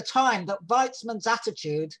remember at the time that Weizmann's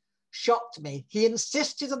attitude shocked me. He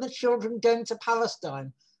insisted on the children going to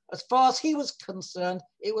Palestine. As far as he was concerned,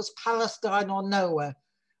 it was Palestine or nowhere."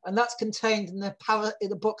 And that's contained in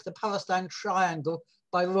the book, The Palestine Triangle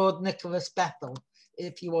by Lord Nicholas Bethel,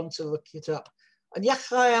 if you want to look it up. And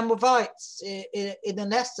Yechai Weitz, in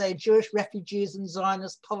an essay, Jewish Refugees and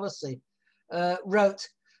Zionist Policy, wrote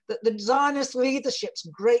that the Zionist leadership's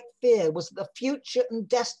great fear was that the future and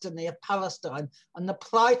destiny of Palestine and the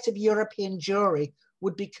plight of European Jewry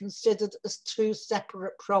would be considered as two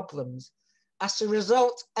separate problems. As a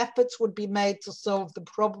result, efforts would be made to solve the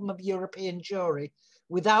problem of European Jewry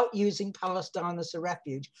without using Palestine as a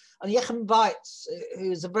refuge. And Jochen Weitz,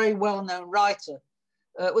 who is a very well-known writer,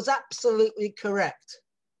 was absolutely correct.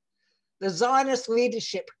 The Zionist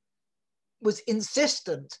leadership was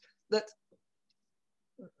insistent that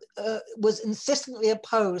was insistently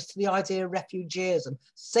opposed to the idea of refugeeism,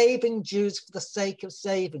 saving Jews for the sake of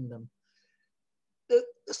saving them. The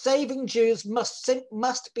saving Jews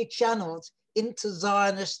must be channeled into a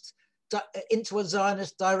Zionist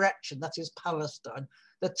direction, that is Palestine.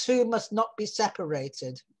 The two must not be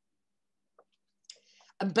separated.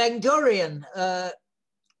 And Ben-Gurion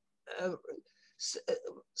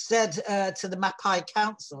said to the Mapai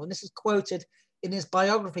Council, and this is quoted in his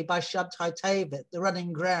biography by Shabtai Tevit, The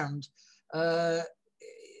Running Ground,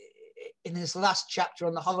 in his last chapter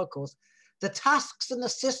on the Holocaust, the tasks and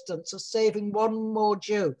assistance of saving one more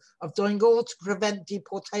Jew, of doing all to prevent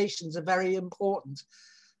deportations, are very important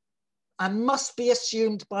and must be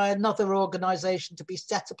assumed by another organization to be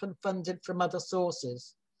set up and funded from other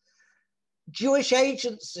sources. Jewish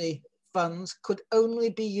agency funds could only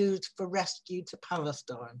be used for rescue to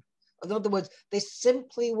Palestine. In other words, they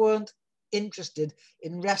simply weren't interested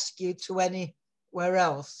in rescue to anywhere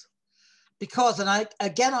else. Because, and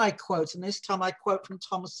I quote, and this time I quote from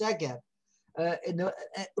Tom Segev, in a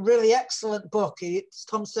really excellent book.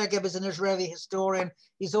 Tom Segev is an Israeli historian.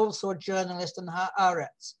 He's also a journalist in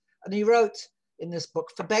Haaretz. And he wrote in this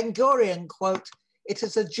book, for Ben-Gurion, quote, "It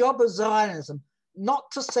is a job of Zionism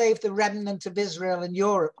not to save the remnant of Israel in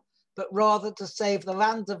Europe, but rather to save the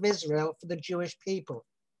land of Israel for the Jewish people."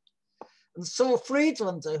 And Saul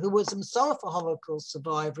Friedlander, who was himself a Holocaust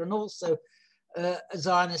survivor and also a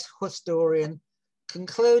Zionist historian,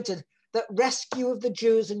 concluded that rescue of the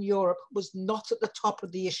Jews in Europe was not at the top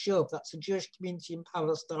of the issue. That's the Jewish community in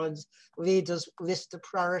Palestine's leaders' list of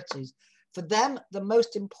priorities. For them, the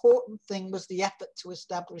most important thing was the effort to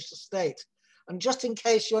establish a state. And just in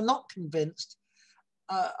case you're not convinced,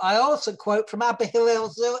 I also quote from Abba Hillel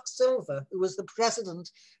Silver, who was the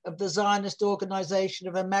president of the Zionist Organization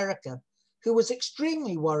of America, who was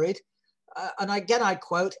extremely worried. And again, I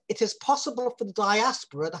quote, "It is possible for the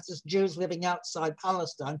diaspora, that is Jews living outside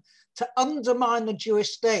Palestine, to undermine the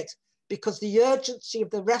Jewish state because the urgency of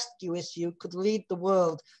the rescue issue could lead the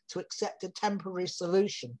world to accept a temporary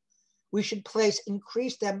solution. We should place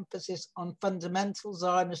increased emphasis on fundamental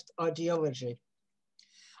Zionist ideology."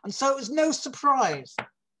 And so it was no surprise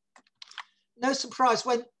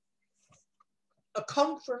when a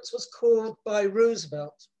conference was called by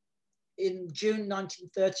Roosevelt in June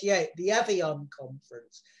 1938, the Evian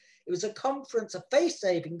Conference. It was a conference, a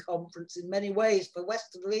face-saving conference in many ways for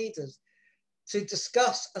Western leaders to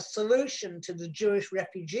discuss a solution to the Jewish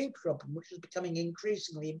refugee problem, which was becoming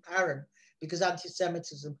increasingly apparent because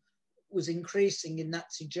anti-Semitism was increasing in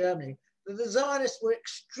Nazi Germany. But the Zionists were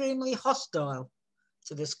extremely hostile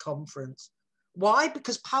to this conference. Why?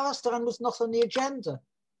 Because Palestine was not on the agenda.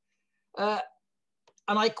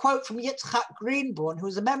 And I quote from Yitzhak Greenbaum, who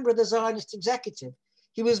was a member of the Zionist executive.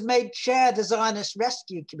 He was made chair of the Zionist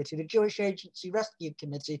Rescue Committee, the Jewish Agency Rescue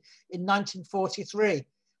Committee, in 1943,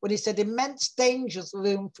 when he said immense dangers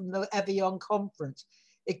loom from the Evian Conference.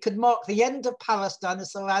 It could mark the end of Palestine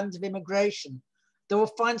as a land of immigration. They will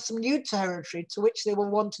find some new territory to which they will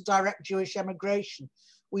want to direct Jewish emigration.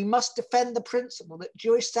 We must defend the principle that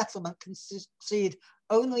Jewish settlement can succeed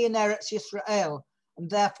only in Eretz Yisrael, and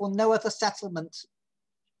therefore no other settlement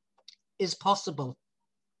is possible.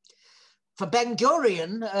 For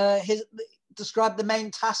Ben-Gurion, described the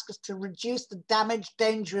main task as to reduce the damage,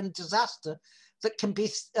 danger, and disaster that can be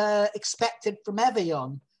expected from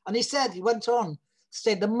Evian. And he went on to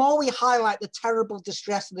say, the more we highlight the terrible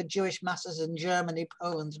distress of the Jewish masses in Germany,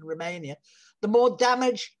 Poland, and Romania, the more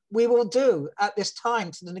damage we will do at this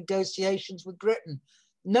time to the negotiations with Britain.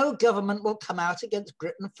 No government will come out against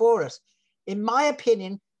Britain for us. In my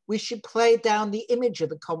opinion, we should play down the image of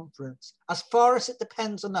the conference. As far as it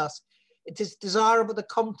depends on us, it is desirable the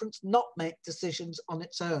conference not make decisions on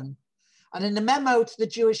its own. And in a memo to the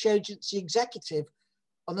Jewish Agency Executive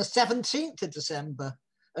on the 17th of December,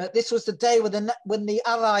 this was the day when the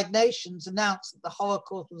Allied nations announced that the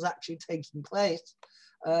Holocaust was actually taking place.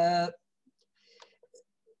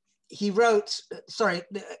 He wrote,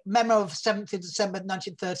 the memo of 7th of December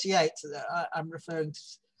 1938, I'm referring to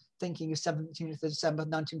thinking of 17th of December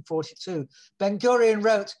 1942. Ben-Gurion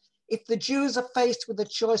wrote, if the Jews are faced with a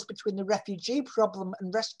choice between the refugee problem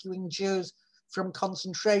and rescuing Jews from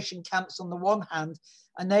concentration camps on the one hand,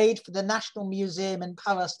 and aid for the National Museum in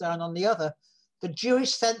Palestine on the other, the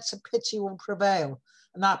Jewish sense of pity will prevail,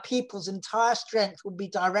 and our people's entire strength will be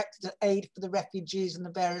directed at aid for the refugees in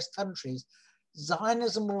the various countries.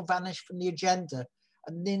 Zionism will vanish from the agenda.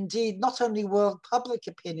 And indeed, not only world public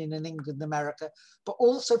opinion in England and America, but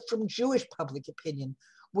also from Jewish public opinion.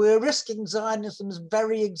 We're risking Zionism's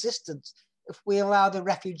very existence if we allow the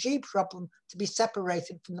refugee problem to be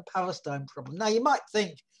separated from the Palestine problem. Now, you might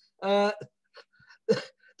think that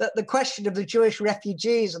the question of the Jewish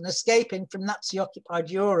refugees and escaping from Nazi-occupied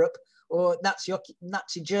Europe, or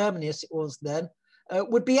Nazi Germany as it was then,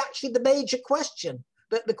 would be actually the major question.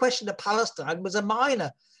 But the question of Palestine was a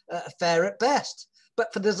minor affair at best.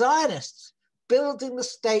 But for the Zionists, building the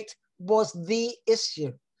state was the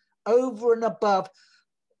issue, over and above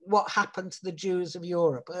what happened to the Jews of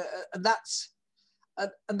Europe. And that's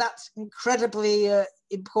incredibly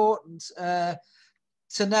important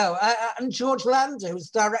to know. And George Lander, who's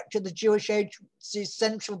director of the Jewish Agency's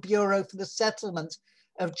Central Bureau for the Settlement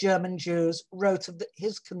of German Jews, wrote of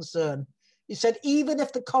his concern. He said, even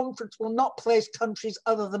if the conference will not place countries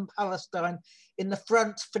other than Palestine in the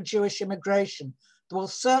front for Jewish immigration, there will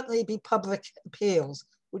certainly be public appeals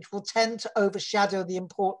which will tend to overshadow the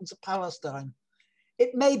importance of Palestine.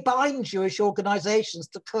 It may bind Jewish organizations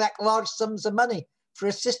to collect large sums of money for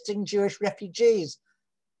assisting Jewish refugees,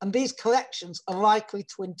 and these collections are likely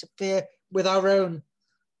to interfere with our own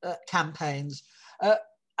campaigns.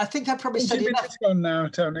 I think I probably said enough. 40 minutes gone now,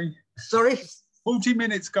 Tony. Sorry? 40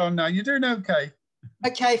 minutes gone now. You're doing okay.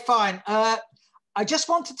 Okay, fine. I just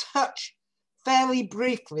want to touch fairly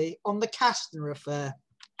briefly on the Kastner affair.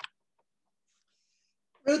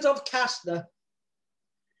 Rudolf Kastner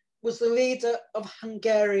was the leader of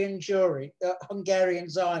Hungarian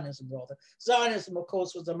Zionism rather. Zionism, of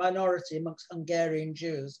course, was a minority amongst Hungarian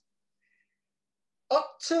Jews.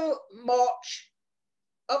 Up till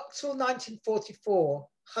 1944,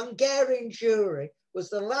 Hungarian Jewry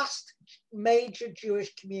was the last major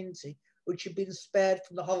Jewish community which had been spared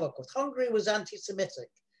from the Holocaust. Hungary was anti-Semitic.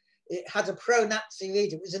 It had a pro-Nazi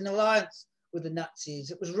leader. It was in alliance with the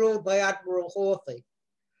Nazis. It was ruled by Admiral Horthy,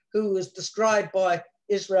 who was described by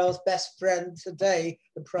Israel's best friend today,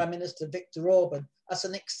 the Prime Minister Viktor Orban, as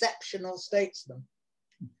an exceptional statesman.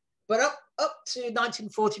 But up to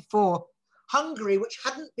 1944, Hungary, which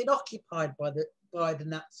hadn't been occupied by the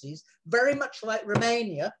Nazis, very much like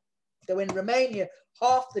Romania, though in Romania,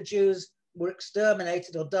 half the Jews were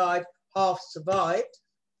exterminated or died, half survived,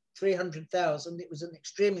 300,000. It was an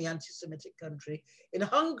extremely anti-Semitic country. In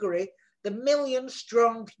Hungary, the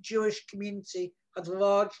million-strong Jewish community had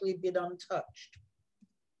largely been untouched.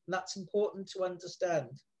 And that's important to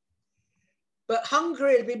understand. But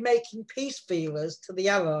Hungary had been making peace feelers to the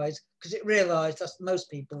Allies because it realized, as most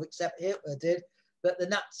people except Hitler did, that the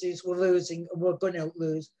Nazis were losing and were going to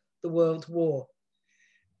lose the World War.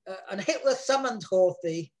 And Hitler summoned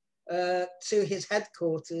Horthy to his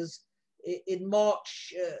headquarters in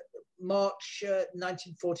March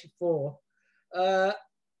 1944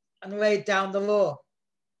 and laid down the law.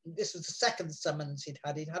 This was the second summons he'd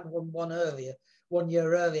had. He'd had one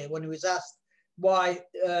year earlier, when he was asked why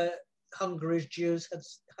Hungary's Jews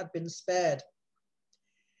had been spared.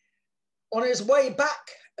 On his way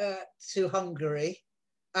back to Hungary,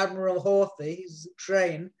 Admiral Horthy's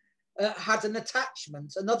train had an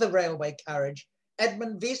attachment, another railway carriage.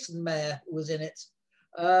 Edmund Wiesenmayer was in it.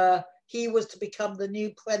 He was to become the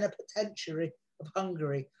new plenipotentiary of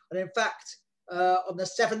Hungary. And in fact, on the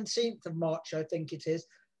 17th of March, I think it is,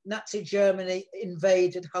 Nazi Germany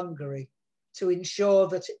invaded Hungary to ensure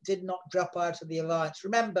that it did not drop out of the alliance.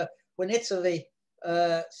 Remember, when Italy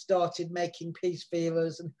started making peace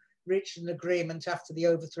feelers and reached an agreement after the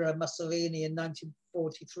overthrow of Mussolini in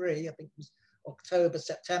 1943, I think it was October,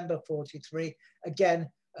 September 43, again,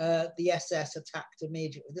 the SS attacked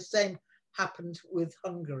immediately. The same happened with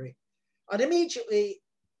Hungary. And immediately,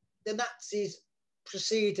 the Nazis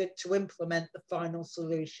proceeded to implement the final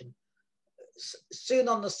solution. Soon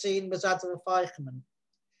on the scene was Adolf Eichmann,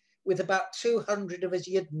 with about 200 of his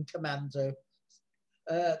Judenkommando.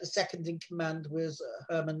 The second in command was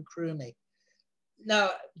Hermann Krumie.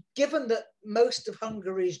 Now, given that most of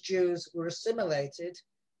Hungary's Jews were assimilated,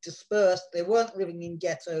 dispersed, they weren't living in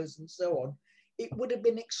ghettos and so on, it would have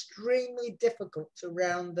been extremely difficult to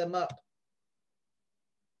round them up.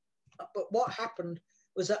 But what happened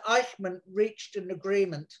was that Eichmann reached an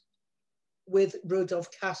agreement with Rudolf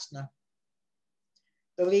Kastner,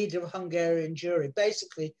 the leader of Hungarian Jewry,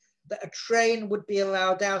 basically that a train would be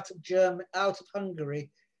allowed out of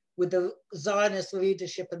Hungary with the Zionist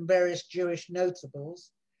leadership and various Jewish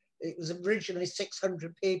notables. It was originally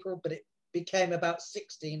 600 people, but it became about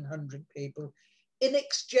 1,600 people, in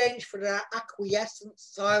exchange for their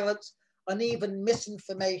acquiescence, silence, and even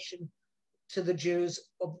misinformation to the Jews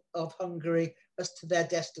of Hungary as to their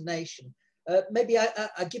destination. Maybe I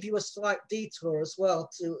give you a slight detour as well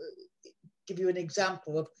to give you an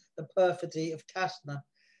example of the perfidy of Kastner.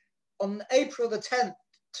 On April the 10th,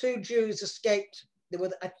 2 Jews escaped. There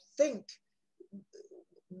were, I think,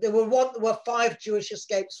 there were 5 Jewish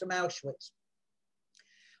escapes from Auschwitz.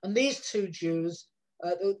 And these 2 Jews,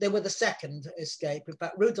 they were the second escape. In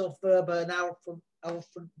fact, Rudolf Verber and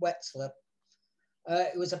Alfred Wetzler.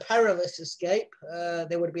 It was a perilous escape.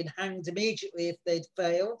 They would have been hanged immediately if they'd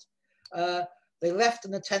failed. They left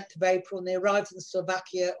on the 10th of April and they arrived in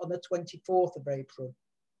Slovakia on the 24th of April.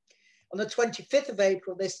 On the 25th of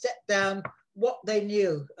April, they set down what they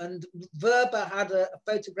knew, and Verber had a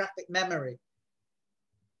photographic memory.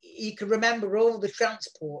 He could remember all the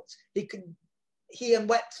transports. He and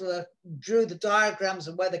Wetzler drew the diagrams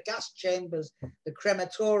of where the gas chambers, the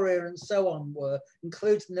crematoria and so on were,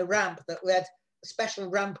 including the ramp that led, a special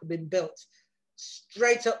ramp had been built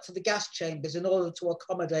straight up to the gas chambers in order to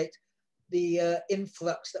accommodate the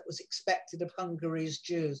influx that was expected of Hungary's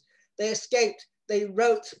Jews. They escaped. They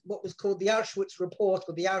wrote what was called the Auschwitz Report,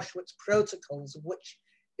 or the Auschwitz Protocols, of which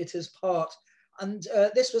it is part. And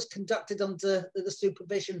this was conducted under the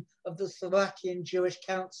supervision of the Slovakian Jewish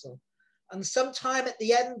Council. And sometime at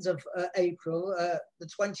the end of April, the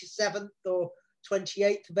 27th or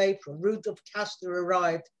 28th of April, Rudolf Kastner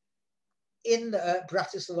arrived in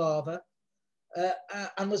Bratislava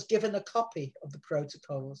and was given a copy of the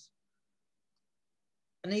protocols.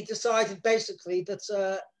 And he decided basically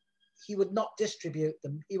that he would not distribute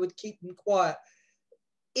them. He would keep them quiet.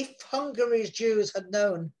 If Hungary's Jews had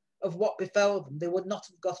known of what befell them, they would not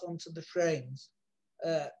have got onto the trains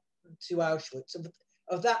to Auschwitz.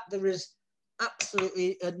 Of that, there is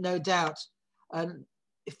absolutely no doubt. And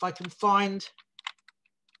if I can find,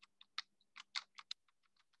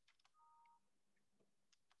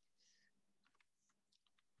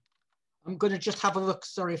 I'm going to just have a look,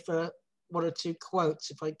 sorry, for 1 or 2 quotes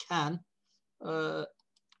if I can.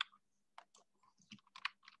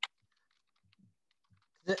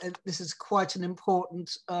 This is quite an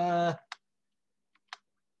important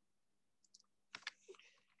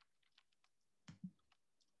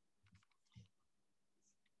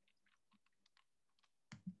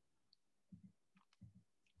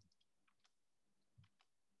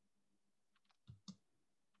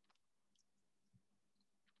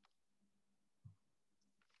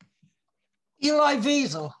Eli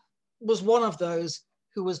Wiesel was one of those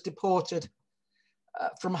who was deported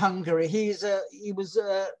from Hungary. He was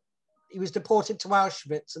deported to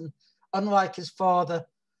Auschwitz, and unlike his father,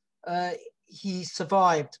 he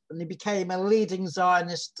survived and he became a leading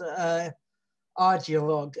Zionist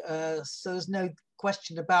ideologue. So there's no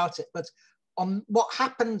question about it. But on what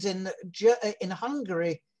happened in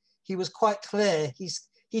Hungary, he was quite clear.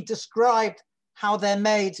 He described how their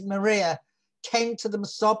maid Maria came to them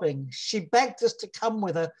sobbing. She begged us to come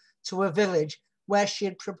with her to a village where she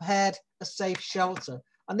had prepared a safe shelter.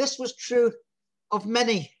 And this was true of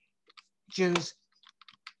many Jews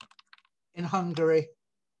in Hungary.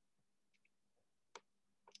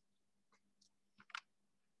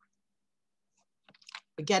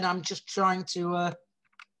 Again, I'm just trying to,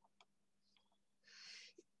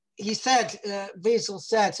 he said, Wiesel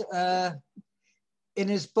said in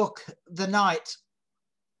his book, The Night,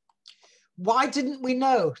 "Why didn't we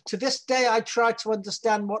know? To this day, I try to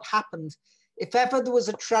understand what happened. If ever there was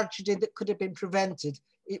a tragedy that could have been prevented,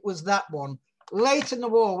 it was that one. Late in the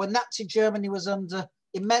war, when Nazi Germany was under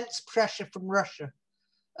immense pressure from Russia,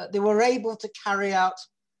 they were able to carry out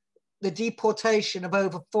the deportation of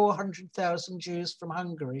over 400,000 Jews from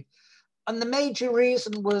Hungary. And the major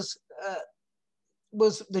reason was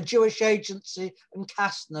the Jewish Agency and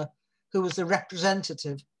Kastner, who was the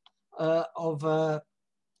representative of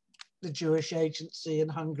the Jewish Agency in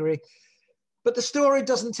Hungary. But the story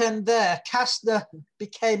doesn't end there. Kastner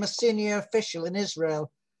became a senior official in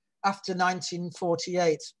Israel after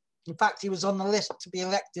 1948. In fact, he was on the list to be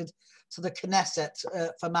elected to the Knesset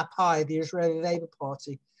for Mapai, the Israeli Labour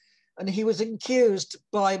Party. And he was accused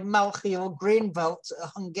by Malchiel Greenvelt, a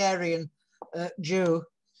Hungarian Jew,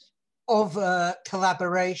 of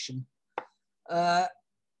collaboration.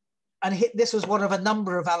 And this was one of a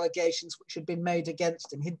number of allegations which had been made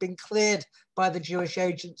against him. He'd been cleared by the Jewish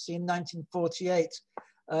Agency in 1948.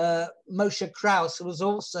 Moshe Krauss, who was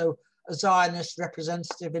also a Zionist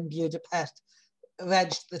representative in Budapest,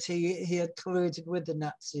 alleged that he had colluded with the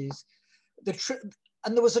Nazis.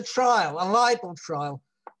 And there was a trial, a libel trial.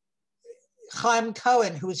 Chaim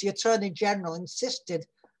Cohen, who was the Attorney General, insisted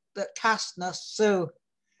that Kastner sue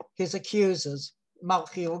his accusers,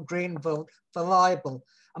 Malchiel Greenveld, for libel.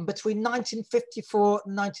 And between 1954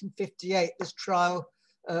 and 1958, this trial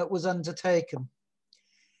was undertaken.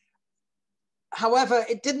 However,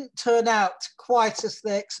 it didn't turn out quite as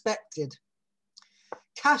they expected.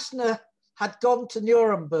 Kastner had gone to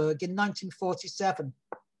Nuremberg in 1947.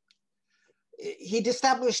 He'd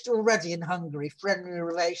established already in Hungary friendly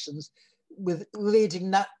relations with leading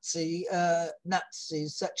Nazis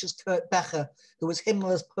such as Kurt Becher, who was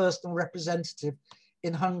Himmler's personal representative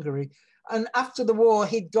in Hungary. And after the war,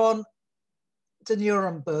 he'd gone to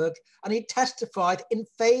Nuremberg and he testified in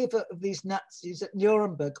favor of these Nazis at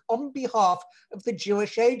Nuremberg on behalf of the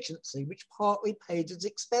Jewish agency, which partly paid his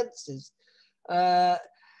expenses.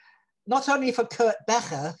 Not only for Kurt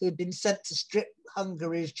Becher, who'd been sent to strip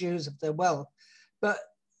Hungary's Jews of their wealth, but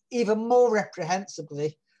even more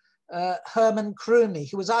reprehensibly, Hermann Krumie,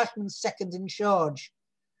 who was Eichmann's second in charge.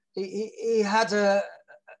 He had a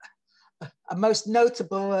most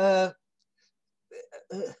notable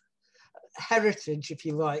heritage, if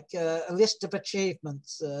you like, a list of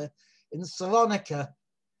achievements in Salonika,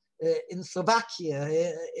 in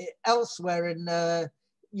Slovakia, elsewhere in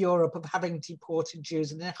Europe, of having deported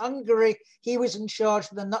Jews. And in Hungary, he was in charge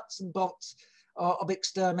of the nuts and bolts of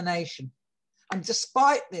extermination. And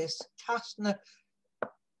despite this, Kastner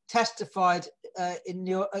testified at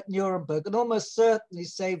Nuremberg and almost certainly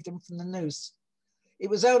saved him from the noose. It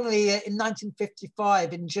was only in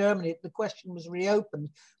 1955 in Germany that the question was reopened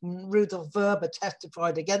when Rudolf Weber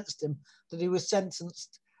testified against him that he was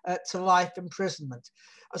sentenced to life imprisonment.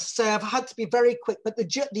 As I say, I've had to be very quick, but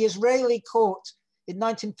the Israeli court in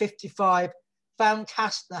 1955 found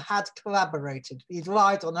Kastner had collaborated. He'd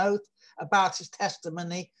lied on oath about his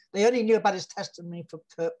testimony. They only knew about his testimony from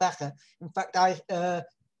Kurt Becher. In fact,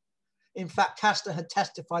 Kastner had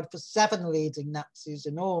testified for 7 leading Nazis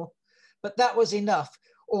in all. But that was enough.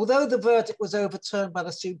 Although the verdict was overturned by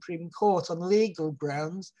the Supreme Court on legal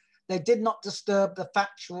grounds, they did not disturb the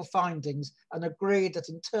factual findings and agreed that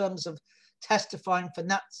in terms of testifying for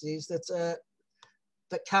Nazis that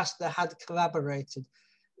Kastner had collaborated.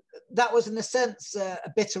 That was in a sense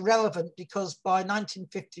a bit irrelevant because by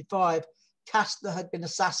 1955, Kastner had been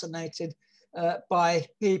assassinated by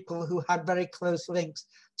people who had very close links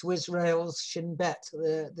to Israel's Shin Bet,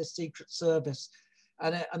 the secret service.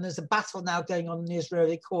 And there's a battle now going on in the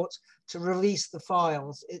Israeli courts to release the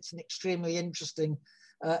files. It's an extremely interesting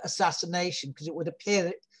assassination because it would appear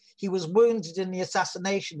that he was wounded in the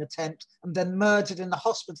assassination attempt and then murdered in the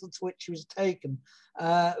hospital to which he was taken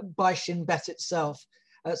by Shin Bet itself.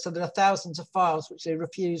 So there are thousands of files which they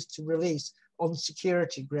refused to release on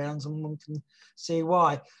security grounds, and one can see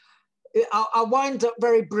why. I'll wind up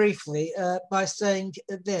very briefly by saying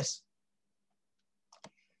this.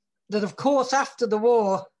 That of course, after the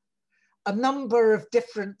war, a number of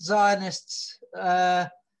different Zionists had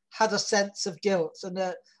a sense of guilt. And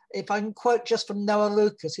if I can quote just from Noah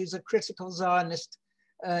Lucas, who's a critical Zionist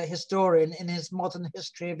historian in his Modern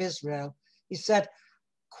History of Israel, he said,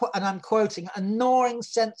 and I'm quoting, a gnawing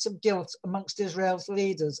sense of guilt amongst Israel's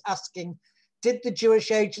leaders, asking, did the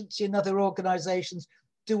Jewish Agency and other organizations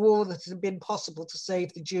do all that had been possible to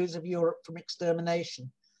save the Jews of Europe from extermination?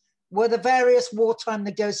 Were the various wartime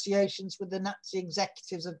negotiations with the Nazi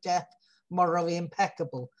executives of death morally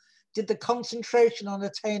impeccable? Did the concentration on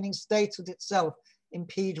attaining statehood itself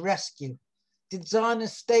impede rescue? Did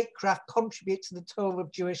Zionist statecraft contribute to the toll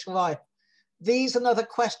of Jewish life? These and other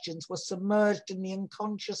questions were submerged in the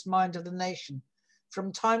unconscious mind of the nation.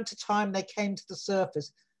 From time to time, they came to the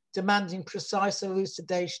surface, demanding precise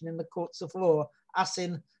elucidation in the courts of law, as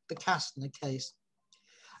in the Kastner case.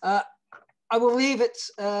 I will leave it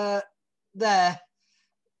there,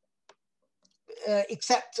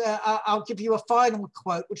 except I'll give you a final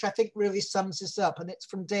quote, which I think really sums this up, and it's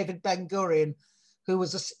from David Ben-Gurion, who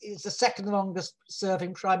is the second longest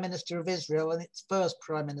serving Prime Minister of Israel and its first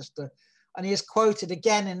Prime Minister. And he is quoted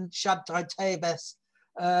again in Shabtai Tebes'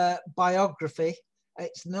 biography.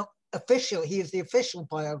 It's not official, he is the official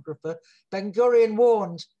biographer. Ben-Gurion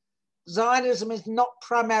warned, Zionism is not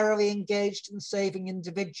primarily engaged in saving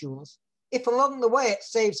individuals. If along the way it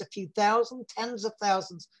saves a few thousand, tens of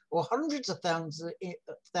thousands, or hundreds of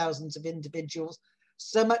thousands of individuals,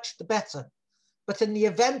 so much the better. But in the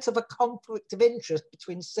event of a conflict of interest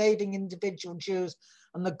between saving individual Jews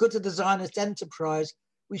and the good of the Zionist enterprise,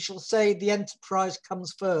 we shall say the enterprise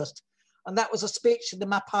comes first. And that was a speech to the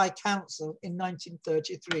Mapai Council in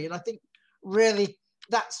 1933. And I think really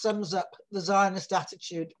that sums up the Zionist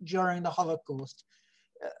attitude during the Holocaust.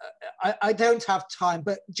 I don't have time,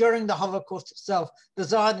 but during the Holocaust itself, the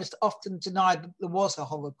Zionists often denied that there was a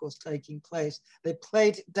Holocaust taking place. They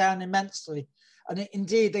played it down immensely. And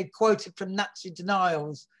indeed, they quoted from Nazi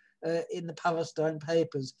denials in the Palestine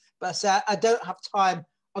papers. But I don't have time,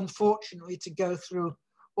 unfortunately, to go through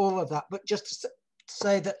all of that. But just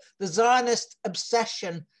say that the Zionist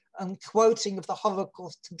obsession and quoting of the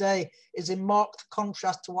Holocaust today is in marked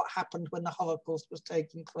contrast to what happened when the Holocaust was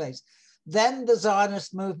taking place. Then the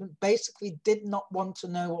Zionist movement basically did not want to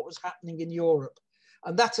know what was happening in Europe.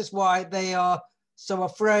 And that is why they are so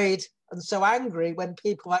afraid and so angry when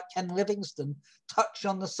people like Ken Livingstone touch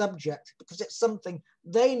on the subject, because it's something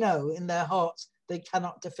they know in their hearts they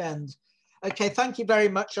cannot defend. Okay, thank you very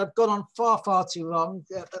much. I've gone on far, far too long,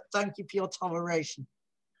 but thank you for your toleration.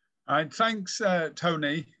 All right, thanks,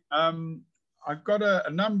 Tony. I've got a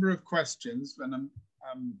number of questions, and I'm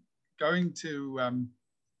going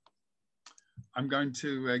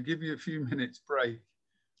to give you a few minutes break.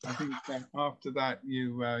 I think after that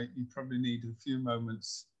you probably need a few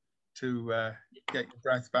moments to get your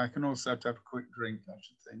breath back, and also to have a quick drink, I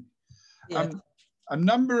should think. Yeah. A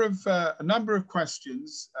number of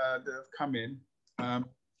questions that have come in, and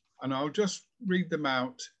I'll just read them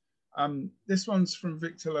out. This one's from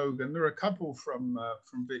Victor Logan. There are a couple from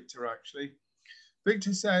Victor, actually.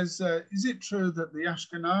 Victor says, is it true that the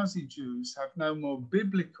Ashkenazi Jews have no more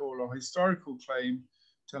biblical or historical claim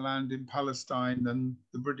to land in Palestine than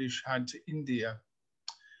the British had to India?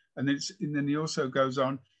 And then he also goes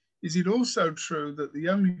on, is it also true that the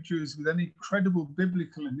only Jews with any credible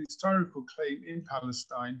biblical and historical claim in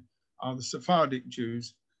Palestine are the Sephardic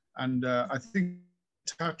Jews? And I think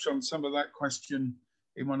I touched on some of that question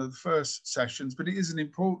in one of the first sessions, but it is an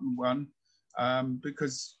important one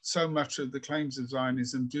because so much of the claims of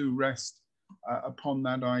Zionism do rest upon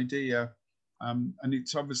that idea. And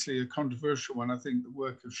it's obviously a controversial one. I think the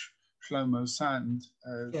work of Shlomo Sand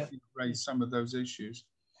raised some of those issues.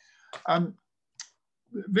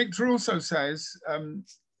 Victor also says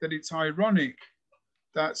that it's ironic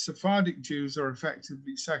that Sephardic Jews are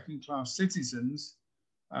effectively second-class citizens,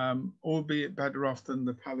 albeit better off than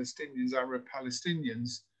the Palestinians, Arab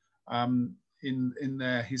Palestinians, in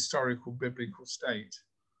their historical biblical state.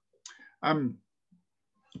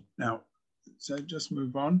 Now, so just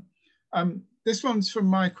move on. This one's from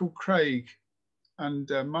Michael Craig,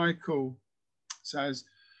 and Michael says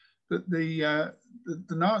that the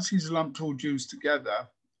Nazis lumped all Jews together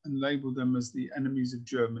and labeled them as the enemies of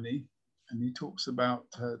Germany. And he talks about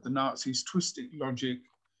the Nazis' twisted logic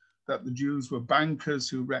that the Jews were bankers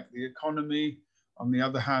who wrecked the economy. On the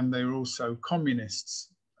other hand, they were also communists.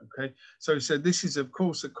 Okay, so he said this is of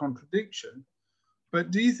course a contradiction, but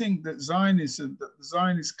do you think that Zionism, that the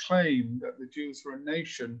Zionist claim that the Jews were a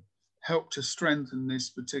nation helped to strengthen this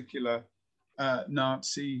particular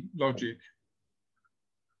Nazi logic?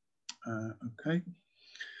 Okay.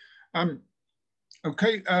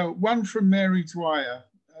 One from Mary Dwyer.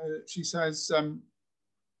 She says,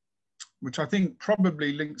 which I think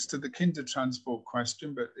probably links to the Kindertransport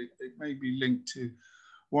question, but it may be linked to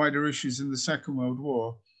wider issues in the Second World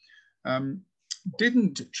War.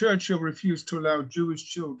 Didn't Churchill refuse to allow Jewish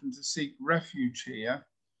children to seek refuge here?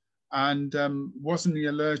 And wasn't he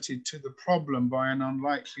alerted to the problem by an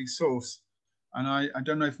unlikely source? And I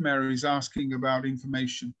don't know if Mary's asking about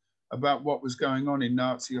information about what was going on in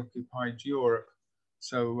Nazi-occupied Europe.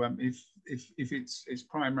 So if it's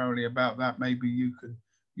primarily about that, maybe you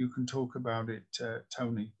can talk about it,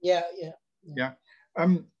 Tony. Yeah.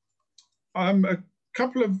 A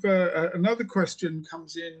couple of another question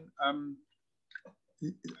comes in,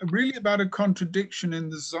 really about a contradiction in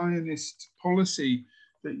the Zionist policy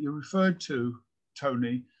that you referred to,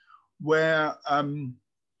 Tony, where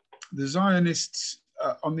the Zionists,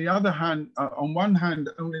 on the other hand, on one hand,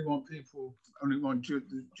 only want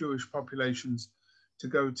the Jewish populations to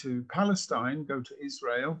go to Palestine, go to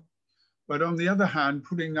Israel, but on the other hand,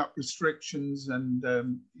 putting up restrictions and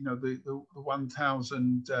the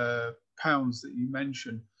 1,000 pounds that you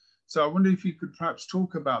mentioned. So I wonder if you could perhaps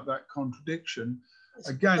talk about that contradiction.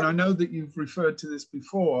 Again, I know that you've referred to this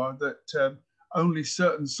before, that only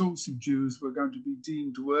certain sorts of Jews were going to be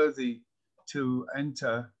deemed worthy to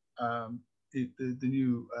enter the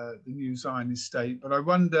new Zionist state. But I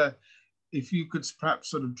wonder if you could perhaps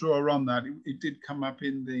sort of draw on that. It did come up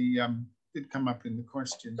in the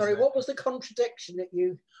questions. Sorry, what was the contradiction that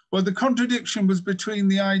you? Well, the contradiction was between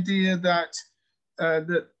the idea that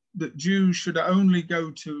that Jews should only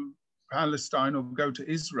go to Palestine or go to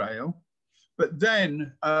Israel, but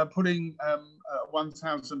then putting a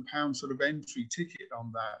 £1,000 sort of entry ticket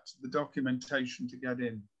on that, the documentation to get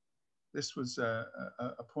in. This was a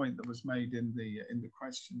point that was made in the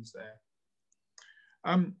questions there.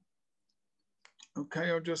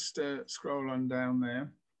 Okay, I'll just scroll on down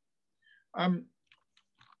there.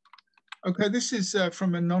 Okay, this is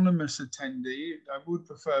from anonymous attendee. I would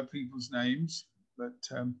prefer people's names, but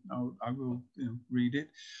I will read it.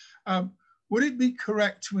 would it be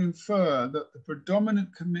correct to infer that the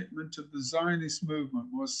predominant commitment of the Zionist movement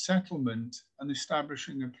was settlement and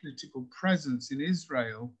establishing a political presence in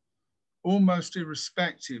Israel, almost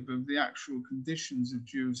irrespective of the actual conditions of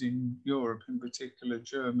Jews in Europe, in particular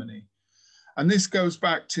Germany? And this goes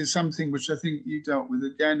back to something which I think you dealt with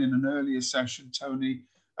again in an earlier session, Tony,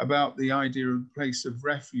 about the idea of a place of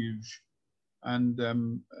refuge and,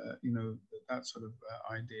 you know, that sort of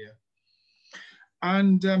idea.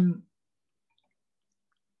 And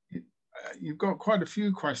you've got quite a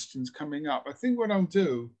few questions coming up. I think what I'll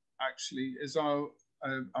do actually is I'll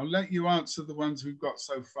let you answer the ones we've got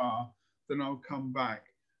so far, then I'll come back.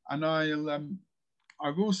 And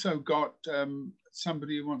I've also got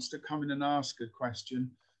somebody who wants to come in and ask a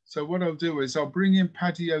question. So what I'll do is I'll bring in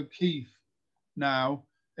Paddy O'Keefe now,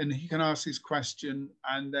 and he can ask his question,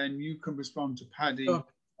 and then you can respond to Paddy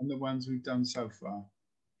and the ones we've done so far.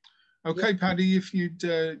 Okay, yeah. Paddy, if you'd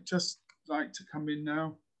just like to come in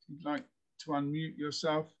now, if you'd like to unmute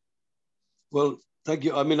yourself. Well, thank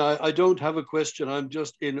you. I mean, I don't have a question. I'm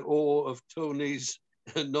just in awe of Tony's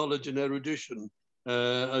knowledge and erudition.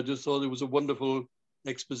 I just thought it was a wonderful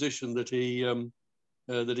exposition that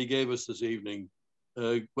he gave us this evening.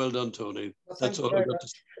 Well done, Tony. Well, that's all I've got to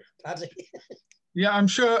say. Paddy. Yeah, I'm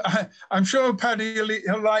sure Paddy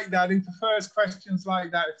he'll like that. He prefers questions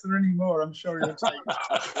like that. If there are any more, I'm sure he'll take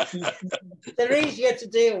it. They're easier to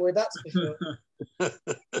deal with, that's for sure.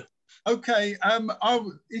 Okay,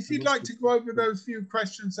 if you'd like to go over those few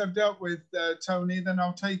questions I've dealt with, Tony, then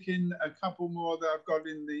I'll take in a couple more that I've got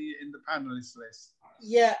in the panelist list.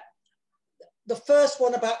 Yeah, the first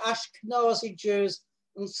one about Ashkenazi Jews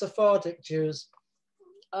and Sephardic Jews.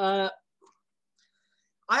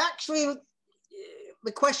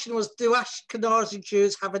 The question was, do Ashkenazi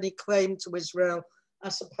Jews have any claim to Israel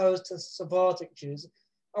as opposed to Sephardic Jews?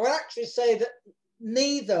 I would actually say that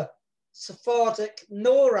neither Sephardic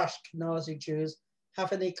nor Ashkenazi Jews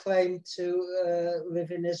have any claim to live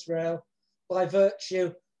in Israel by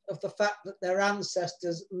virtue of the fact that their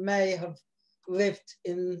ancestors may have lived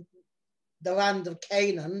in the land of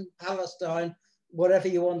Canaan, Palestine, whatever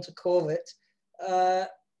you want to call it,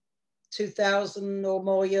 2,000 or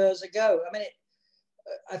more years ago. I mean,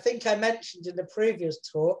 I think I mentioned in the previous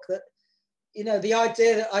talk that, you know, the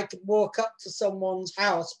idea that I could walk up to someone's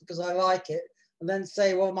house because I like it and then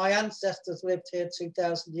say, well, my ancestors lived here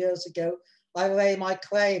 2,000 years ago. I lay my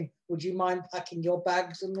claim. Would you mind packing your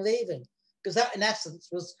bags and leaving? Because that, in essence,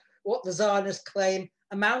 was what the Zionist claim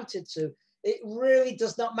amounted to. It really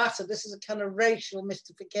does not matter. This is a kind of racial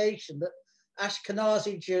mystification that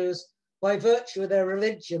Ashkenazi Jews, by virtue of their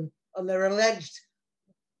religion and their alleged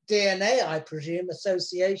DNA, I presume,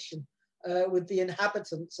 association with the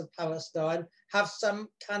inhabitants of Palestine, have some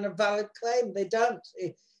kind of valid claim. They don't.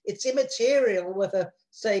 It's immaterial whether,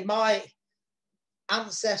 say, my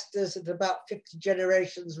ancestors at about 50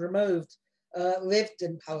 generations removed lived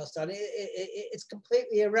in Palestine. It's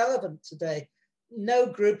completely irrelevant today. No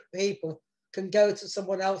group of people can go to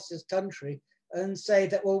someone else's country and say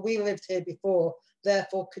that, well, we lived here before,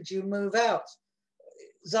 therefore could you move out?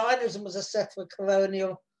 Zionism was a settler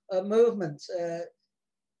colonial movement.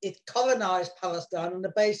 It colonized Palestine on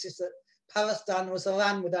the basis that Palestine was a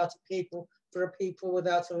land without a people for a people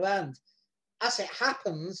without a land. As it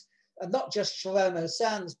happens, and not just Shlomo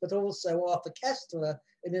Sands, but also Arthur Koestler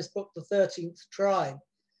in his book, The 13th Tribe,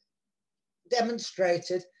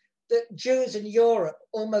 demonstrated that Jews in Europe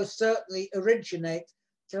almost certainly originate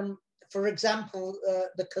from, for example,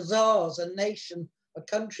 the Khazars, a nation, a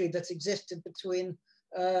country that existed between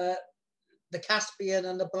the Caspian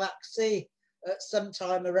and the Black Sea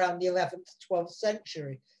sometime around the 11th, 12th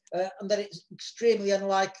century. And that it's extremely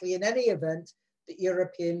unlikely in any event that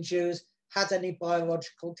European Jews had any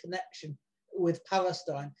biological connection with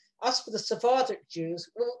Palestine. As for the Sephardic Jews,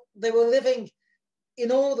 well, they were living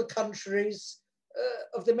in all the countries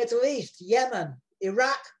of the Middle East, Yemen,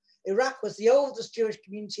 Iraq. Iraq was the oldest Jewish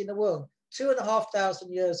community in the world,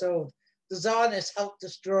 2,500 years old. The Zionists helped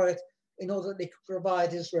destroy it in order that they could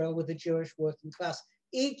provide Israel with a Jewish working class.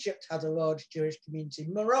 Egypt had a large Jewish community.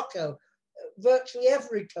 Morocco, virtually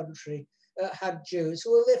every country had Jews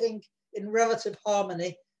who were living in relative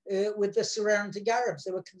harmony with the surrounding Arabs.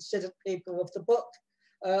 They were considered people of the book.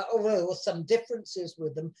 Although there were some differences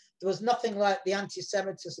with them, there was nothing like the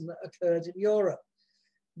anti-Semitism that occurred in Europe.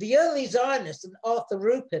 The early Zionists, and Arthur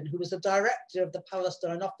Rupin, who was the director of the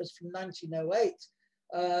Palestine office from 1908,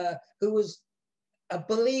 who was a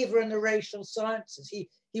believer in the racial sciences,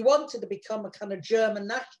 he wanted to become a kind of German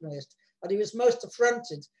nationalist, and he was most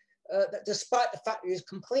affronted that despite the fact that he was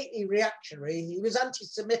completely reactionary, he was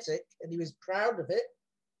anti-Semitic and he was proud of it,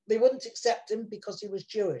 they wouldn't accept him because he was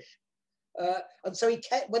Jewish. And so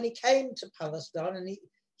when he came to Palestine, and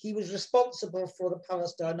he was responsible for the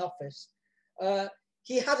Palestine office,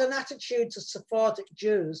 he had an attitude to Sephardic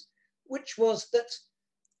Jews, which was that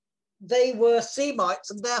they were Semites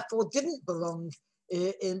and therefore didn't belong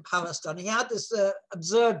in Palestine. He had this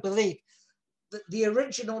absurd belief that the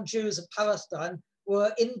original Jews of Palestine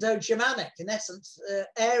were Indo-Germanic, in essence,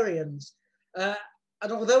 Aryans.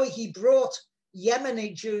 And although he brought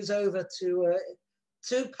Yemeni Jews over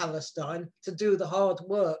to Palestine to do the hard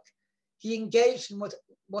work, he engaged in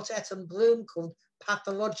what Etten Bloom called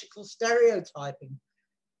pathological stereotyping.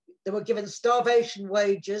 They were given starvation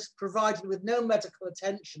wages, provided with no medical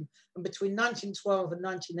attention, and between 1912 and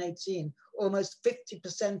 1918, almost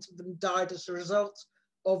 50% of them died as a result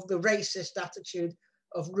of the racist attitude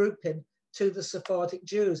of Rupin to the Sephardic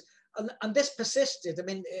Jews. And this persisted. I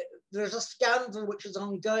mean, there's a scandal which is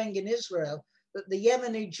ongoing in Israel that the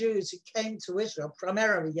Yemeni Jews who came to Israel,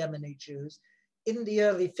 primarily Yemeni Jews, in the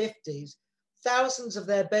early 50s, thousands of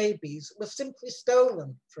their babies were simply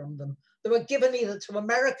stolen from them. They were given either to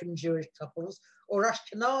American Jewish couples or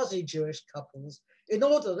Ashkenazi Jewish couples in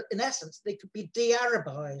order that, in essence, they could be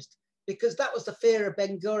de-Arabized, because that was the fear of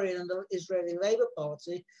Ben-Gurion and the Israeli Labour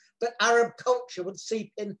Party, that Arab culture would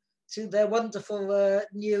seep into their wonderful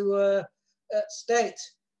new state.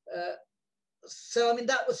 So, I mean,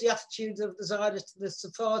 that was the attitude of the Zionists to the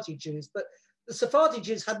Sephardi Jews, but the Sephardi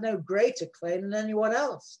Jews had no greater claim than anyone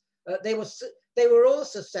else. They were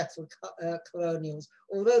also settled colonials,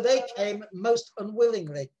 although they came most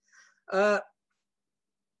unwillingly. The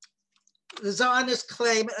Zionist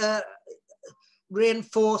claim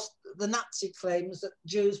reinforced the Nazi claims that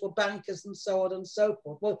Jews were bankers and so on and so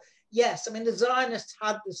forth. Well, yes, I mean, the Zionists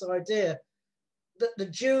had this idea that the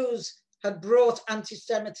Jews had brought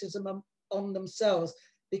anti-Semitism on themselves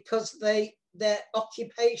because their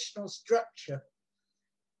occupational structure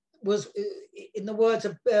was, in the words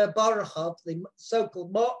of Borochov, the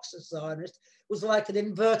so-called Marxist Zionist, was like an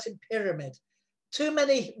inverted pyramid. Too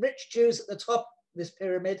many rich Jews at the top of this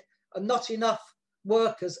pyramid and not enough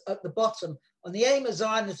workers at the bottom. And the aim of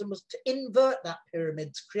Zionism was to invert that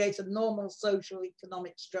pyramid, to create a normal social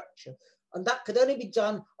economic structure. And that could only be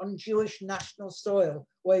done on Jewish national soil,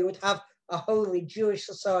 where you would have a wholly Jewish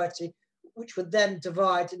society, which would then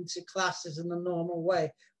divide into classes in a normal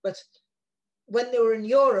way. But when they were in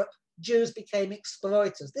Europe, Jews became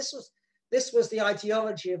exploiters. This was the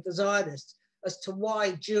ideology of the Zionists as to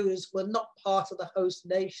why Jews were not part of the host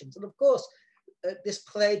nations. And of course, this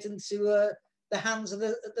played into the hands of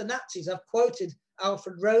the Nazis. I've quoted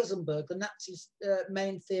Alfred Rosenberg, the Nazis'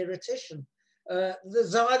 main theoretician. The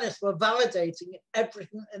Zionists were validating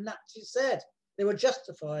everything the Nazis said. They were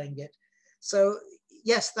justifying it. So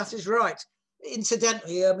yes, that is right.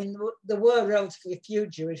 Incidentally, I mean, there were relatively few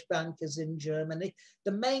Jewish bankers in Germany.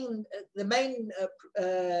 The main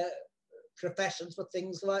professions were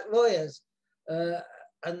things like lawyers,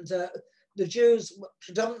 and the Jews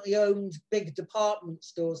predominantly owned big department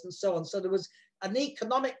stores and so on. So there was an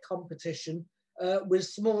economic competition with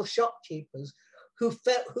small shopkeepers who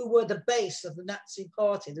were the base of the Nazi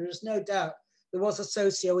party. There is no doubt there was a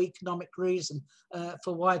socio-economic reason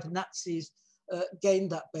for why the Nazis gained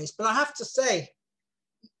that base. But I have to say,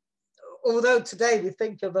 although today we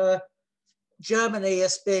think of Germany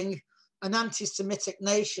as being an anti-Semitic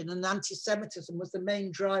nation and anti-Semitism was the main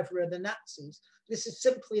driver of the Nazis, this is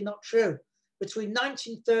simply not true. Between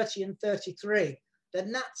 1930 and 33, the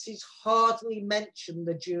Nazis hardly mentioned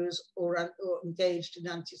the Jews or engaged in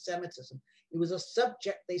anti-Semitism. It was a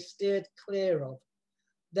subject they steered clear of.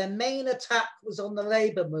 Their main attack was on the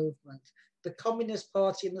labor movement, the Communist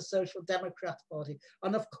Party and the Social Democrat Party.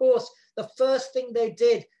 And of course, the first thing they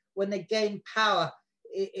did when they gained power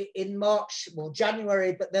in March, well,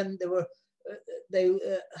 January, but then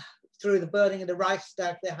through the burning of the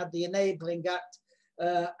Reichstag, they had the Enabling Act,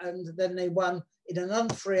 and then they won in an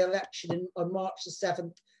unfree election on March the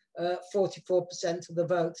 7th, 44% of the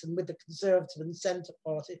votes, and with the Conservative and Centre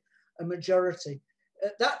Party, a majority.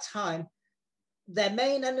 At that time, their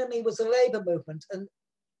main enemy was the labor movement, and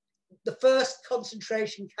the first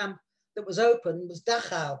concentration camp that was open was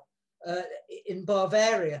Dachau in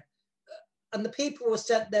Bavaria. And the people who were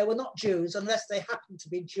sent there were not Jews unless they happened to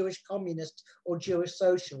be Jewish communists or Jewish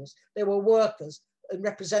socialists. They were workers and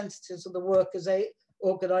representatives of the workers'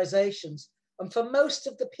 organizations. And for most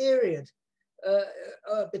of the period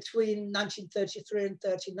between 1933 and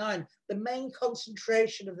 39, the main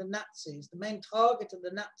concentration of the Nazis, the main target of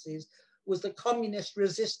the Nazis was the communist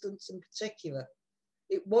resistance in particular.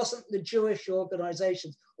 It wasn't the Jewish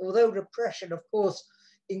organizations, although repression, of course,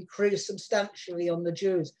 increased substantially on the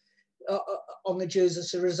Jews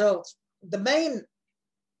as a result. The main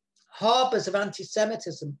harbours of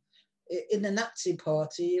anti-Semitism in the Nazi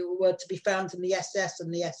Party were to be found in the SS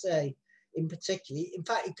and the SA in particular. In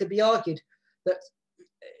fact, it could be argued that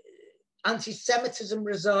anti-Semitism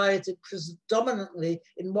resided predominantly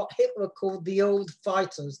in what Hitler called the old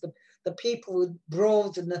fighters, the people who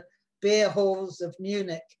brawled in the beer halls of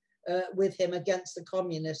Munich with him against the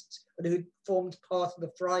communists and who formed part of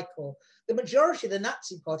the Freikorps. The majority of the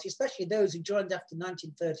Nazi Party, especially those who joined after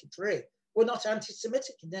 1933, were not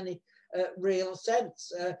anti-Semitic in any real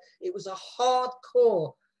sense. It was a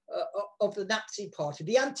hardcore of the Nazi Party,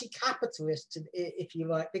 the anti-capitalists, if you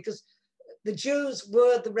like, because the Jews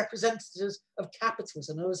were the representatives of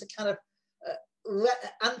capitalism. There was a kind of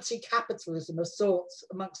anti-capitalism of sorts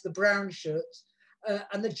amongst the brown shirts,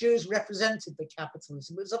 and the Jews represented the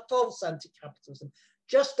capitalism. It was a false anti-capitalism.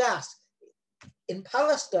 Just as in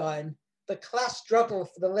Palestine, the class struggle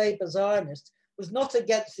for the Labour Zionists was not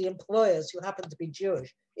against the employers who happened to be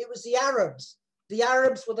Jewish. It was the Arabs. The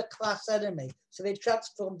Arabs were the class enemy. So they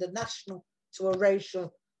transformed the national to a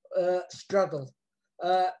racial struggle.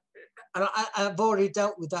 And I've already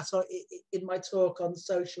dealt with that in my talk on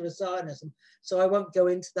socialist Zionism, so I won't go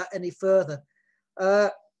into that any further.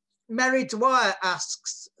 Mary Dwyer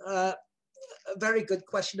asks a very good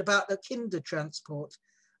question about the kinder transport,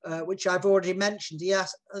 which I've already mentioned. He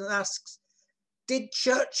asks, did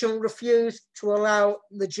Churchill refuse to allow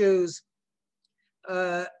the Jews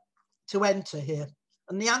to enter here?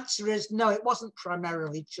 And the answer is no, it wasn't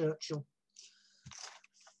primarily Churchill.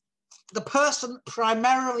 The person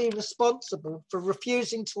primarily responsible for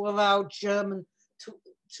refusing to allow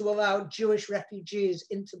allow Jewish refugees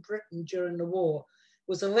into Britain during the war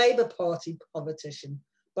was a Labour Party politician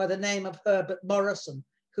by the name of Herbert Morrison,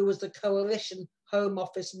 who was the coalition Home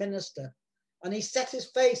Office minister. And he set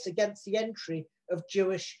his face against the entry of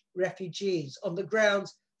Jewish refugees on the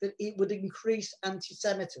grounds that it would increase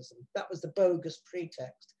anti-Semitism. That was the bogus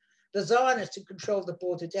pretext. The Zionists who controlled the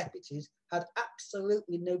border deputies had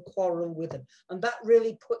absolutely no quarrel with him. And that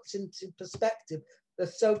really puts into perspective the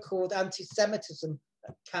so-called anti-Semitism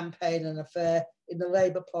campaign and affair in the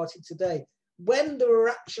Labour Party today. When there were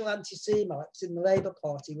actual anti-Semites in the Labour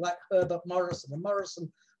Party, like Herbert Morrison, and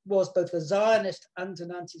Morrison was both a Zionist and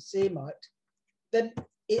an anti-Semite, then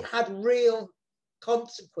it had real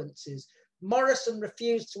consequences. Morrison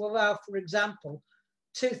refused to allow, for example,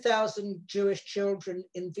 2,000 Jewish children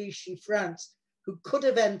in Vichy, France, who could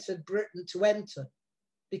have entered Britain to enter,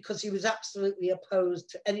 because he was absolutely opposed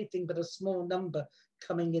to anything but a small number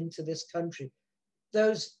coming into this country.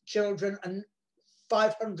 Those children and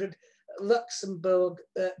 500 Luxembourg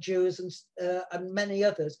Jews and many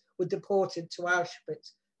others were deported to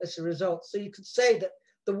Auschwitz as a result. So you could say that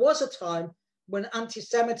there was a time when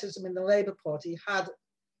anti-Semitism in the Labour Party had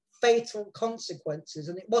fatal consequences,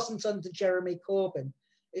 and it wasn't under Jeremy Corbyn.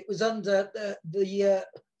 It was under the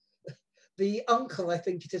uncle, I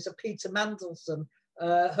think it is, of Peter Mandelson,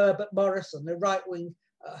 Herbert Morrison, the right-wing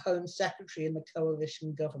Home Secretary in the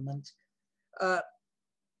coalition government.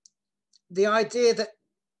 The idea that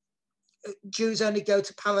Jews only go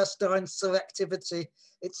to Palestine, selectivity,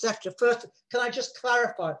 etc. First, can I just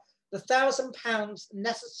clarify? The £1,000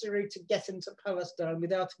 necessary to get into Palestine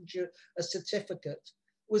without a certificate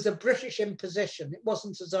was a British imposition. It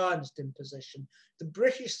wasn't a Zionist imposition. The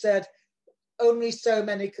British said only so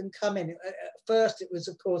many can come in. At first, it was,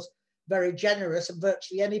 of course, very generous, and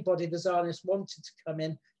virtually anybody the Zionists wanted to come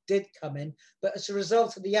in did come in. But as a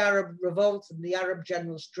result of the Arab revolt and the Arab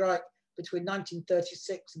general strike between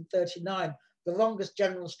 1936 and 39, the longest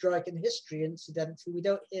general strike in history, incidentally, we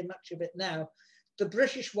don't hear much of it now, the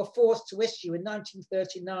British were forced to issue in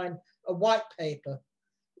 1939 a white paper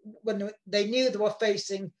when they knew they were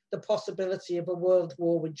facing the possibility of a world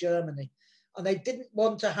war with Germany. And they didn't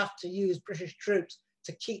want to have to use British troops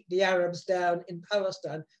to keep the Arabs down in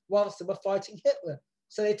Palestine whilst they were fighting Hitler.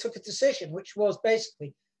 So they took a decision, which was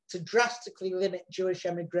basically to drastically limit Jewish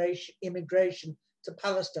immigration to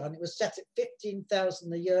Palestine. It was set at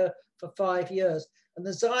 15,000 a year for 5 years. And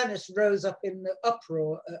the Zionists rose up in the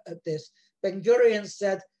uproar at this. Ben Gurion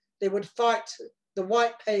said they would fight the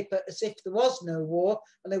white paper as if there was no war,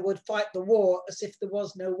 and they would fight the war as if there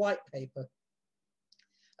was no white paper.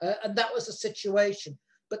 And that was the situation.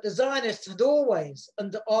 But the Zionists had always,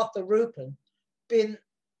 under Arthur Rupin, been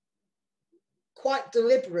quite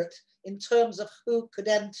deliberate in terms of who could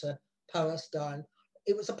enter Palestine.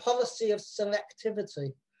 It was a policy of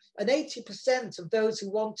selectivity. And 80% of those who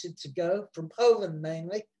wanted to go, from Poland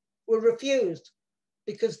mainly, were refused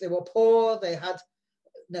because they were poor, they had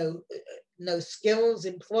no skills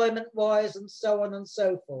employment-wise, and so on and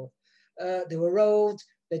so forth. They were old,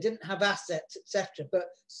 they didn't have assets, etc. But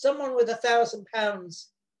someone with £1,000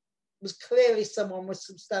 was clearly someone with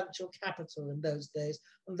substantial capital in those days,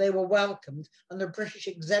 and they were welcomed, and the British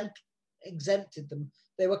exempted them.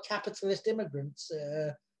 They were capitalist immigrants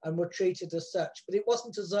and were treated as such, but it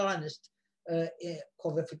wasn't a Zionist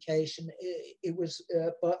qualification. It was,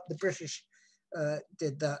 but the British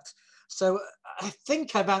did that. So I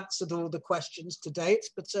think I've answered all the questions to date,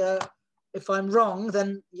 but if I'm wrong,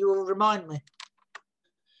 then you will remind me.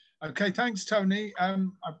 Okay, thanks, Tony.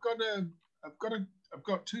 I've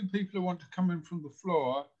got two people who want to come in from the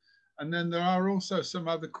floor, and then there are also some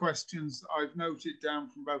other questions I've noted down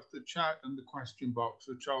from both the chat and the question box,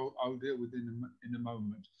 which I'll deal with in a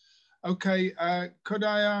moment. Okay, could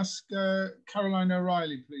I ask Caroline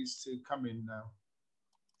O'Reilly, please, to come in now?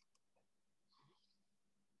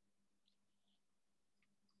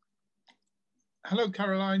 Hello,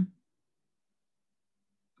 Caroline.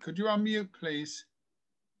 Could you unmute, please?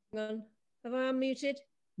 Hang on. Have I unmuted?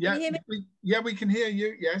 Yeah, can you hear me? Yeah, we can hear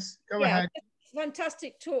you. Yes, go ahead.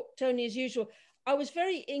 Fantastic talk, Tony, as usual. I was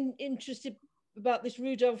very interested about this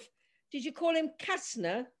Rudolf. Did you call him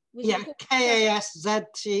Kastner? Yeah,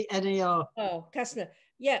 K-A-S-Z-T-N-E-R. Oh, Kastner.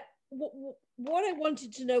 Yeah. What I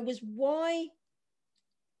wanted to know was why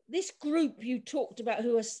this group you talked about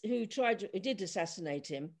who did assassinate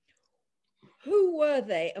him. Who were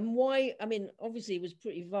they, and why? I mean, obviously it was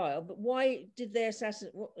pretty vile, but why did they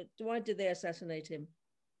assassinate him?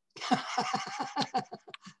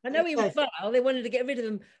 I know he was vile. They wanted to get rid of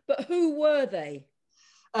him, but who were they?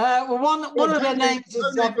 Well, one of their names is.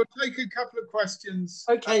 We'll take a couple of questions.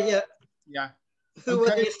 Okay, yeah. Yeah. Who were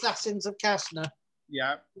the assassins of Kastner?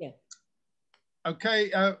 Yeah. Yeah.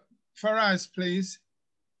 Okay, Faraz, please.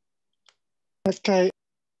 Okay.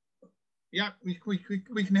 Yeah, we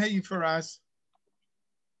can hear you, Faraz.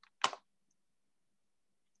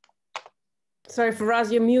 Sorry,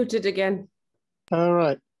 Faraz, you're muted again. All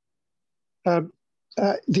right.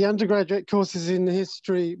 The undergraduate courses in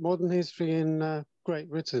history, modern history in Great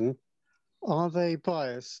Britain, are they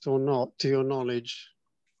biased or not, to your knowledge?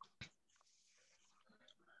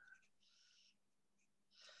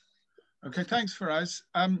 Okay, thanks, Faraz.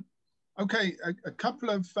 Okay, a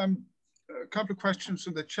couple of questions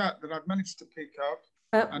from the chat that I've managed to pick up.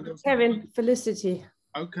 Kevin, Felicity.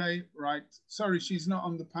 Okay, right. Sorry, she's not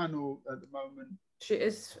on the panel at the moment. She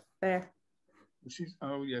is there.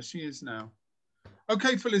 Oh yeah, she is now.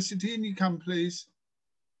 Okay, Felicity, and you come, please.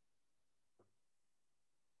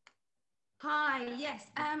 Hi,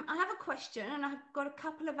 yes. I have a question, and I've got a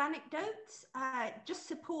couple of anecdotes just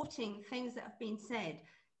supporting things that have been said.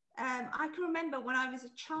 I can remember when I was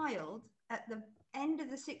a child at the end of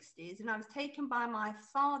the 60s, and I was taken by my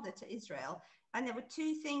father to Israel, and there were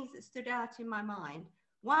two things that stood out in my mind.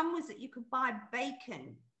 One was that you could buy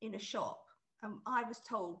bacon in a shop. I was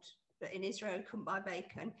told that in Israel you couldn't buy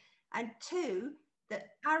bacon. And two,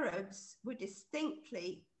 that Arabs were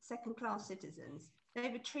distinctly second-class citizens. They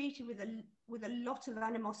were treated with a lot of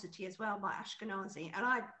animosity as well by Ashkenazi. And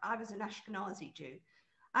I was an Ashkenazi Jew.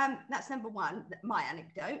 That's number one, my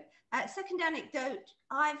anecdote. Second anecdote,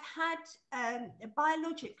 I've had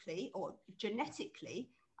biologically or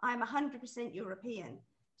genetically, I'm 100% European,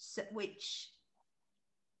 so, which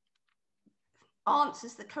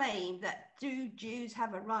answers the claim that do Jews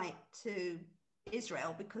have a right to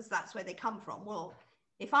Israel because that's where they come from. Well,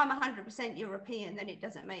 if I'm 100% European, then it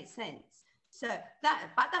doesn't make sense. So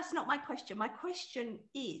but that's not my question. My question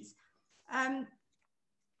is,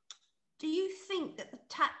 do you think that the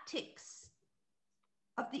tactics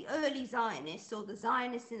of the early Zionists or the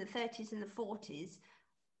Zionists in the 30s and the 40s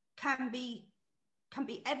can be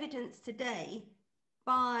evidenced today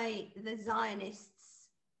by the Zionists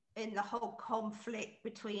in the whole conflict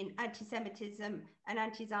between anti-Semitism and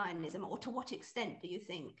anti-Zionism, or to what extent do you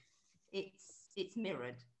think it's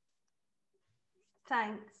mirrored?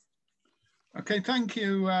 Thanks. Okay, thank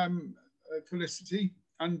you, Felicity,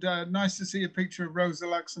 and nice to see a picture of Rosa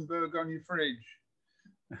Luxemburg on your fridge.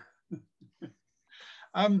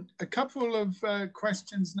 A couple of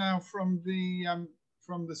questions now from the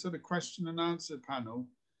sort of question and answer panel.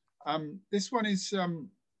 This one is from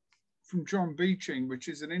John Beeching, which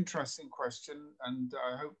is an interesting question, and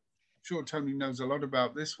I'm sure Tony knows a lot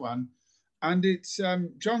about this one. And it's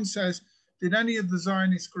John says, did any of the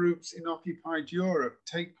Zionist groups in occupied Europe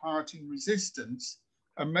take part in resistance?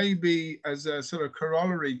 And maybe as a sort of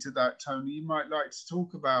corollary to that, Tony, you might like to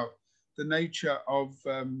talk about the nature of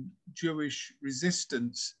Jewish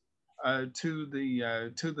resistance to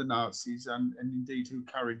the Nazis and indeed who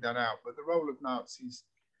carried that out, but the role of Nazis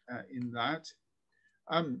in that.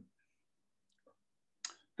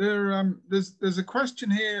 There's a question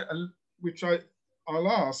here which I'll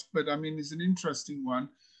ask, but I mean is an interesting one.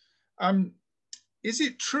 is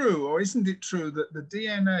it true or isn't it true that the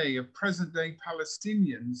DNA of present-day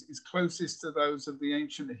Palestinians is closest to those of the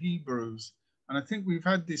ancient Hebrews? And I think we've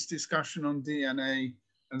had this discussion on DNA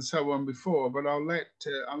and so on before, but I'll let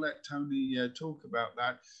Tony talk about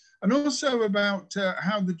that, and also about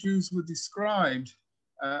how the Jews were described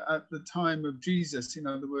at the time of Jesus. In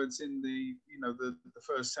other words, in the the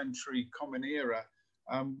first century Common Era,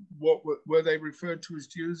 what were they referred to as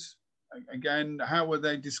Jews? Again, how were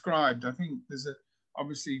they described? I think there's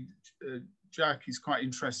obviously Jack is quite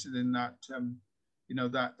interested in that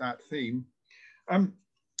that theme.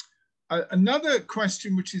 Another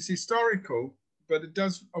question which is historical, but it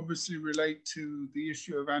does obviously relate to the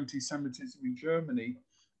issue of anti-Semitism in Germany.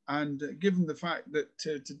 And given the fact that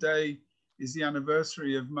today is the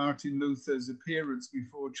anniversary of Martin Luther's appearance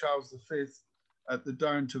before Charles V at the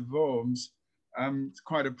Diet of Worms, it's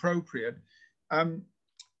quite appropriate.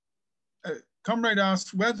 Comrade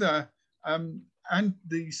asked whether and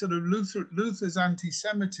the sort of Luther's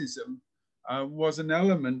anti-Semitism was an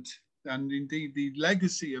element, and indeed the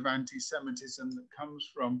legacy of anti-Semitism that comes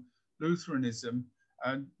from Lutheranism,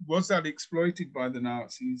 and was that exploited by the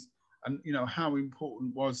Nazis? And how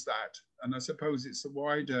important was that? And I suppose it's a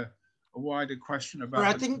wider question about.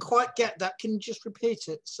 I didn't quite get that. Can you just repeat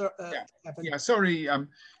it? So, yeah, sorry.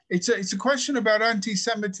 It's a question about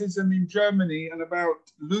anti-Semitism in Germany and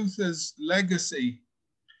about Luther's legacy,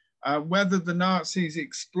 whether the Nazis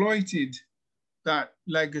exploited that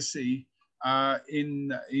legacy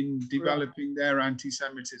in developing their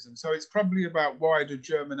anti-Semitism. So it's probably about wider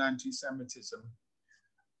German anti-Semitism.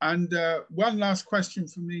 And one last question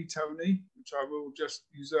for me, Tony, which I will just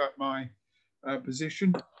usurp my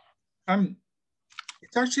position.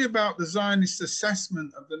 It's actually about the Zionist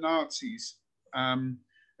assessment of the Nazis. And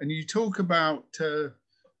you talk about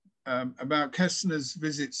Kestner's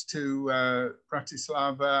visits to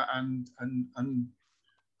Bratislava and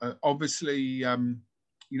obviously,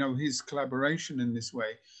 his collaboration in this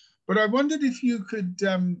way. But I wondered if you could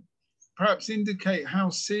perhaps indicate how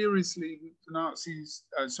seriously the Nazis,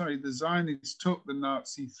 the Zionists took the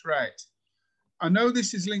Nazi threat. I know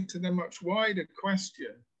this is linked to the much wider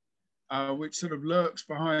question, which sort of lurks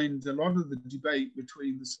behind a lot of the debate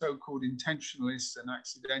between the so-called intentionalists and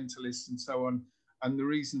accidentalists and so on, and the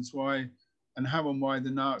reasons why and how and why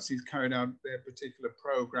the Nazis carried out their particular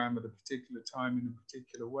program at a particular time in a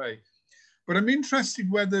particular way. But I'm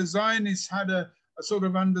interested whether Zionists had a sort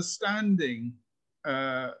of understanding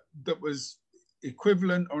that was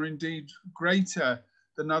equivalent or indeed greater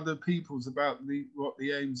than other people's about what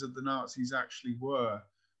the aims of the Nazis actually were.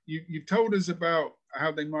 You've told us about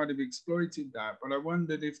how they might have exploited that, but I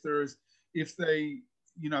wondered if they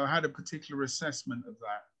had a particular assessment of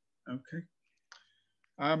that. Okay.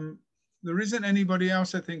 There isn't anybody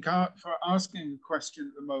else, I think, for asking a question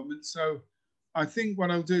at the moment. So I think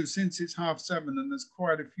what I'll do, since it's 7:30 and there's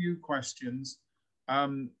quite a few questions,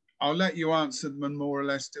 I'll let you answer them and more or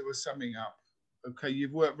less do a summing up. Okay,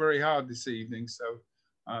 you've worked very hard this evening, so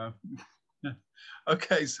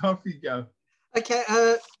okay, so off you go. Okay,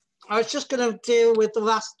 I was just going to deal with the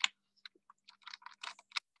last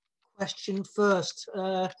question first.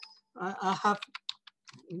 I have,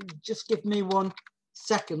 just give me 1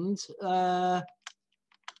 second.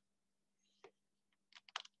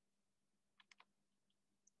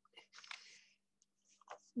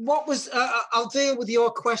 What was, I'll deal with your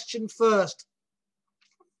question first.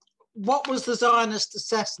 What was the Zionist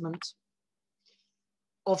assessment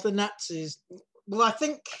of the Nazis? Well, I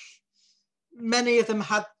think many of them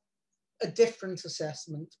had a different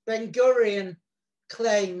assessment. Ben-Gurion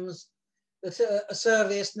claims that as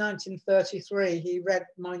early as 1933, he read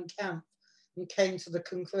Mein Kampf and came to the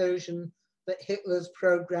conclusion that Hitler's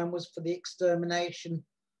program was for the extermination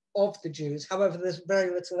of the Jews. However, there's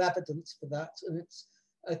very little evidence for that, and it's,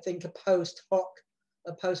 I think, a post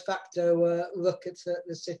facto look at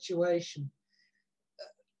the situation.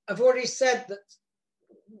 I've already said that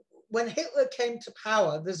when Hitler came to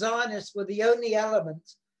power, the Zionists were the only element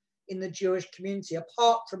in the Jewish community,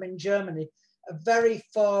 apart from in Germany, a very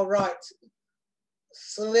far right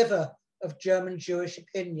sliver of German Jewish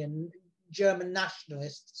opinion, German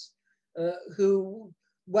nationalists who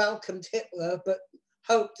welcomed Hitler but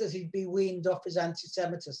hoped that he'd be weaned off his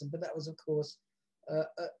anti-Semitism. But that was, of course,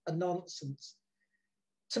 a nonsense.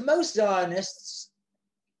 To most Zionists,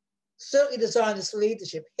 certainly the Zionist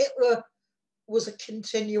leadership, Hitler was a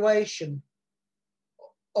continuation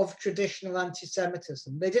of traditional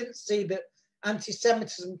anti-Semitism. They didn't see that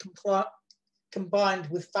anti-Semitism combined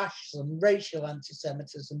with fascism, racial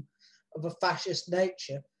anti-Semitism of a fascist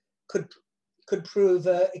nature, could prove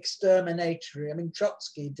exterminatory. I mean,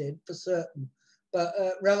 Trotsky did for certain, but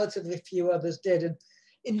relatively few others did. And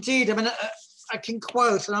indeed, I mean, I can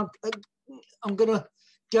quote, and I'm going to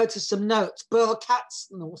go to some notes. Burl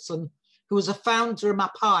Katznelson, who was a founder of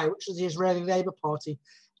Mapai, which was the Israeli Labour Party,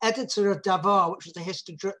 editor of Davar, which was a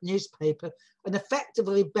history newspaper, and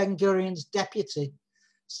effectively Ben-Gurion's deputy,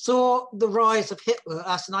 saw the rise of Hitler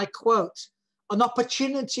as, and I quote, an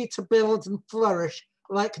opportunity to build and flourish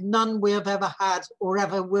like none we have ever had or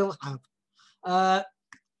ever will have.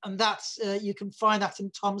 And that's, you can find that in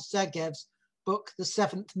Tom Segev's book, The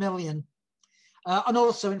Seventh Million, and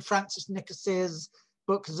also in Francis Nicosia's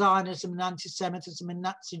book, Zionism and Anti-Semitism in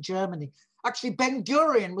Nazi Germany. Actually,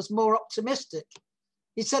 Ben-Gurion was more optimistic.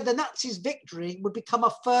 He said the Nazis' victory would become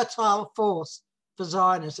a fertile force for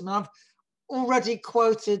Zionism. And I've already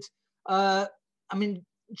quoted,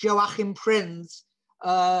 Joachim Prinz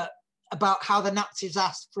about how the Nazis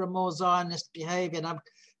asked for a more Zionist behavior. And I've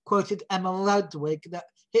quoted Emma Ludwig that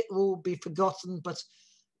Hitler will be forgotten, but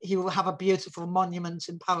he will have a beautiful monument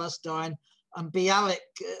in Palestine. And Bialik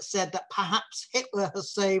said that perhaps Hitler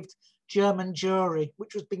has saved German Jewry,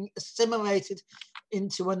 which was being assimilated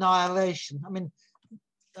into annihilation. I mean,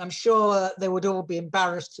 I'm sure they would all be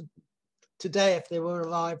embarrassed today if they were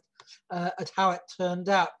alive at how it turned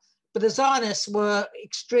out. But the Zionists were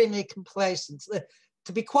extremely complacent.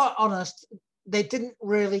 To be quite honest, they didn't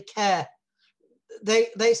really care.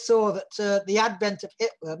 They saw that the advent of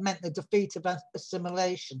Hitler meant the defeat of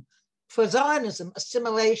assimilation. For Zionism,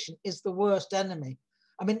 assimilation is the worst enemy.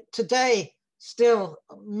 I mean, today, still,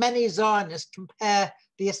 many Zionists compare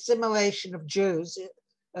the assimilation of Jews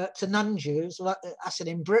to non-Jews, as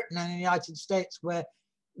in Britain and the United States, where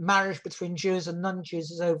marriage between Jews and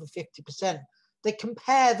non-Jews is over 50%. They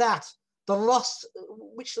compare that, the loss,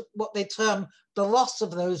 which what they term the loss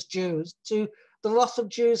of those Jews, to the loss of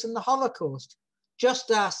Jews in the Holocaust.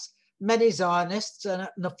 Just as many Zionists and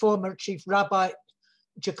the former chief rabbi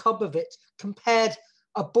Jacobovich compared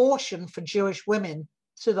abortion for Jewish women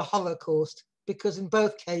to the Holocaust, because in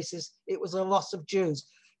both cases it was a loss of Jews.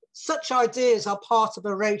 Such ideas are part of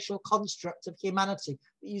a racial construct of humanity.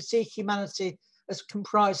 You see humanity as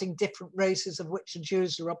comprising different races of which the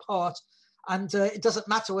Jews are a part, and it doesn't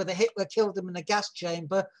matter whether Hitler killed them in a gas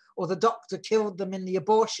chamber or the doctor killed them in the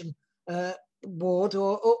abortion ward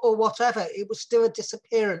or whatever. It was still a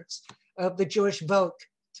disappearance of the Jewish Volk,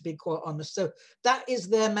 to be quite honest. So that is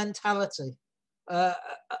their mentality,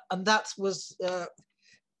 and that was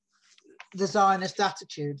the Zionist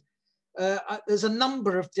attitude. There's a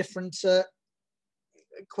number of different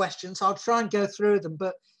questions. I'll try and go through them,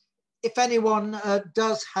 but if anyone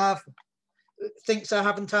thinks I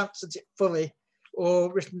haven't answered it fully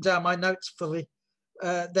or written down my notes fully,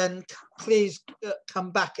 then please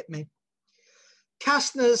come back at me.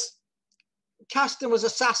 Kastner was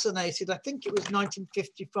assassinated, I think it was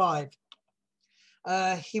 1955.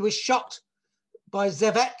 He was shot by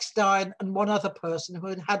Zev Eckstein and one other person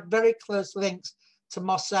who had very close links to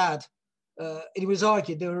Mossad. It was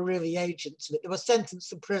argued they were really agents of it. They were sentenced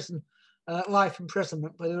to prison, life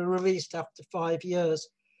imprisonment, but they were released after 5 years.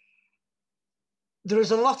 There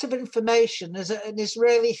is a lot of information. There's an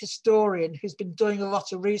Israeli historian who's been doing a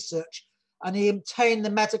lot of research, and he obtained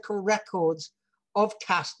the medical records of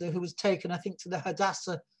Kastner, who was taken, I think, to the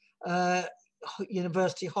Hadassah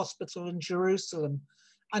University Hospital in Jerusalem.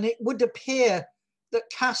 And it would appear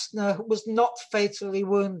that Kastner was not fatally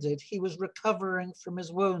wounded. He was recovering from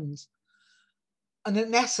his wounds. And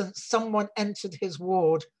in essence, someone entered his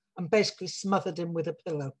ward and basically smothered him with a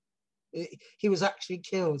pillow. He was actually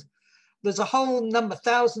killed. There's a whole number,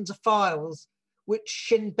 thousands of files, which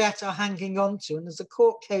Shin Bet are hanging on to. And there's a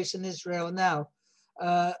court case in Israel now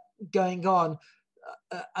going on.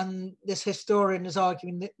 And this historian is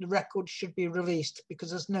arguing that the record should be released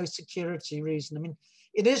because there's no security reason. I mean,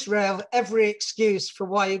 in Israel, every excuse for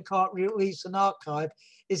why you can't release an archive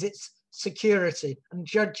is its security. And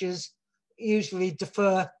judges usually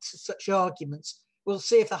defer to such arguments. We'll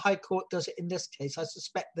see if the High Court does it in this case. I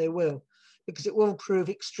suspect they will, because it will prove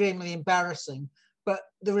extremely embarrassing. But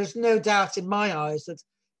there is no doubt in my eyes that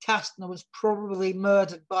Kastner was probably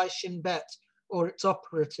murdered by Shin Bet or its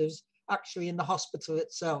operatives, actually in the hospital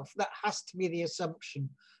itself. That has to be the assumption,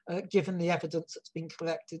 given the evidence that's been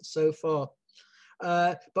collected so far.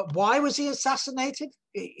 But why was he assassinated?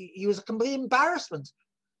 He was a complete embarrassment.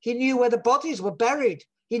 He knew where the bodies were buried.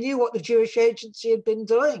 He knew what the Jewish Agency had been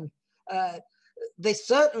doing. They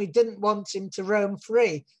certainly didn't want him to roam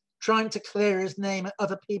free, trying to clear his name at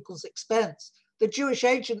other people's expense. The Jewish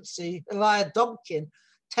Agency, Elia Dobkin,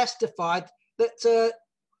 testified that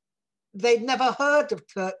they'd never heard of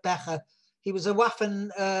Kurt Becher. He was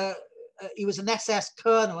he was an SS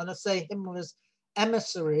colonel and I say Himmler's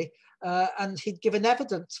emissary. and he'd given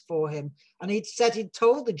evidence for him. And he'd said he'd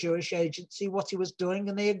told the Jewish agency what he was doing,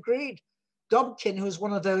 and they agreed. Dobkin, who was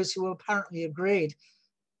one of those who apparently agreed,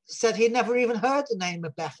 said he never even heard the name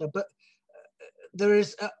of Becher, but there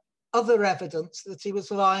is other evidence that he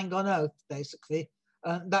was lying on oath, basically.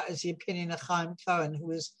 That is the opinion of Chaim Cohen, who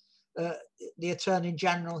was the Attorney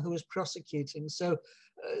General who was prosecuting. So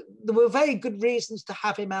there were very good reasons to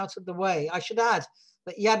have him out of the way. I should add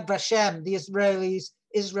that Yad Vashem, the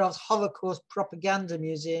Israel's Holocaust Propaganda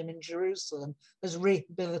Museum in Jerusalem, has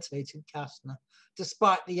rehabilitated Kastner,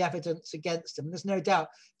 despite the evidence against him. There's no doubt.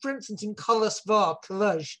 For instance, in Kolosvar,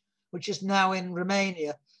 Cluj, which is now in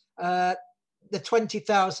Romania, the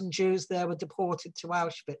 20,000 Jews there were deported to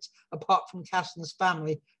Auschwitz, apart from Kastner's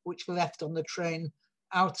family, which were left on the train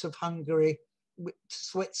out of Hungary to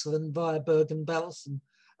Switzerland via Bergen-Belsen.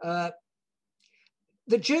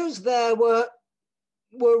 The Jews there were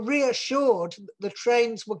reassured that the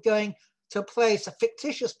trains were going to a place, a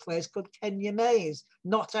fictitious place called Kenya Maze,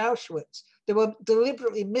 not Auschwitz. They were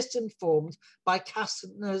deliberately misinformed by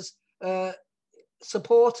Kastner's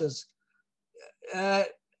supporters. And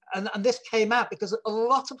this came out because a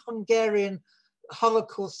lot of Hungarian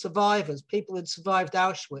Holocaust survivors, people who'd survived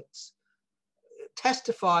Auschwitz,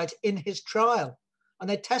 testified in his trial. And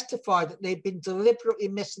they testified that they'd been deliberately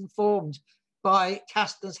misinformed by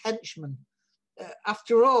Kastner's henchmen.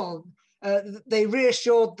 After all, they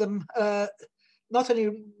reassured them, not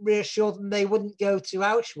only reassured them they wouldn't go to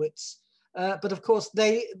Auschwitz, but of course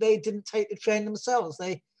they didn't take the train themselves.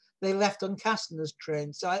 They left on Kastner's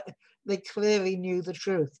train. So they clearly knew the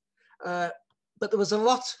truth. But there was a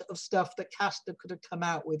lot of stuff that Kastner could have come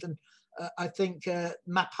out with. And I think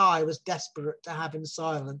Mapai was desperate to have him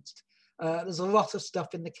silenced. There's a lot of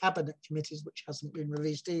stuff in the cabinet committees which hasn't been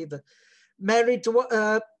released either. Mary,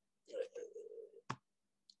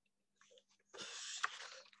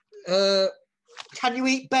 can you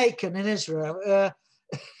eat bacon in Israel?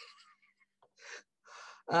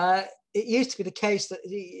 It used to be the case that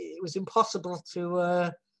it was impossible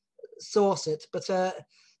to source it, but the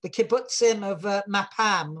kibbutzim of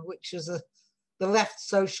Mapam, which is the left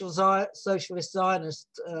socialist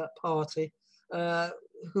Zionist party,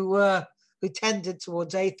 who tended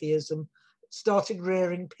towards atheism, started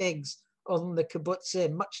rearing pigs on the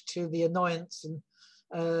kibbutzim, much to the annoyance and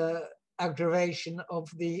aggravation of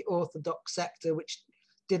the Orthodox sector, which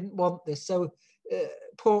didn't want this. So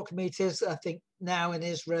pork meat is, I think, now in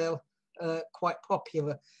Israel quite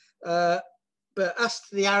popular. But as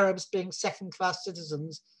to the Arabs being second-class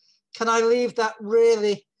citizens, can I leave that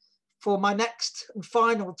really for my next and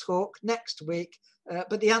final talk next week?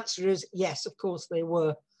 But the answer is yes, of course they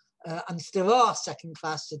were and still are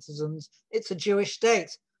second-class citizens. It's a Jewish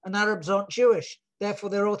state and Arabs aren't Jewish. Therefore,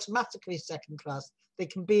 they're automatically second-class. They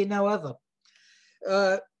can be no other.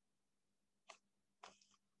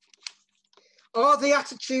 Are the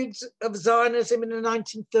attitudes of Zionism in the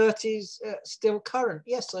 1930s still current?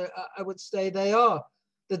 Yes, I would say they are.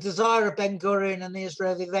 The desire of Ben-Gurion and the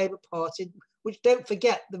Israeli Labour Party, which, don't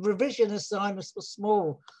forget, the revisionist Zionists were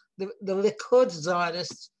small. The Likud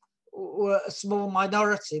Zionists were a small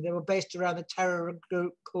minority. They were based around a terror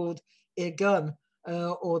group called Irgun,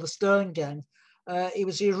 or the Stern Gang. It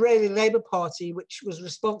was the Israeli Labour Party which was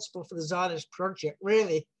responsible for the Zionist project,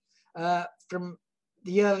 really, from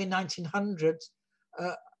the early 1900s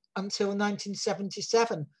until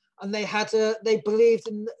 1977. And they believed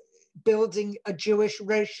in building a Jewish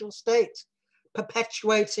racial state,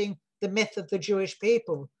 perpetuating the myth of the Jewish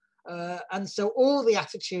people. And so all the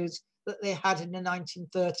attitudes that they had in the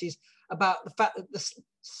 1930s about the fact that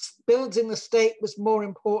building the state was more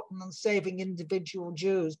important than saving individual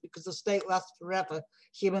Jews because the state lasts forever,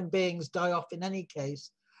 human beings die off in any case,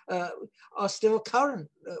 are still current,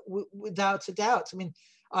 without a doubt. I mean,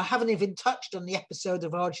 I haven't even touched on the episode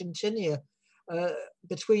of Argentina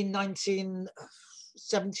between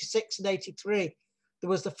 1976 and 83. There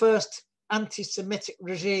was the first anti-Semitic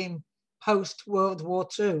regime post-World War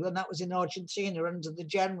II, and that was in Argentina under the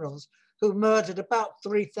generals, who murdered about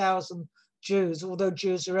 3,000 Jews, although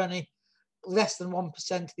Jews are only less than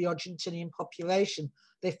 1% of the Argentinian population.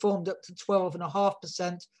 They formed up to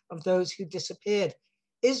 12.5% of those who disappeared.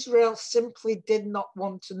 Israel simply did not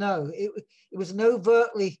want to know. It was an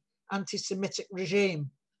overtly anti-Semitic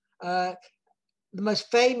regime. The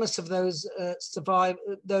most famous of those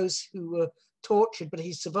those who were tortured, but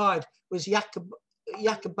he survived, was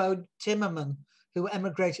Jacobo Timmerman, who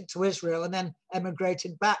emigrated to Israel and then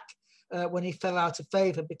emigrated back when he fell out of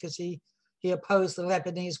favor because he opposed the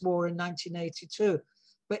Lebanese war in 1982.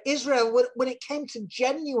 But Israel, when it came to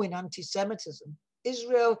genuine anti-Semitism,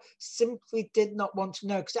 Israel simply did not want to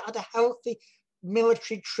know because it had a healthy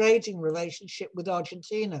military trading relationship with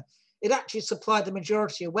Argentina. It actually supplied the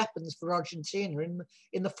majority of weapons for Argentina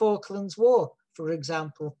in the Falklands War, for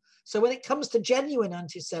example. So when it comes to genuine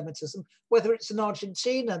anti-Semitism, whether it's in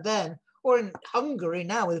Argentina then or in Hungary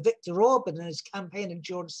now with Viktor Orban and his campaign of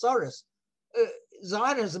George Soros,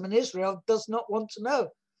 Zionism in Israel does not want to know.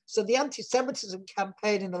 So the anti-Semitism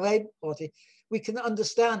campaign in the Labour Party, we can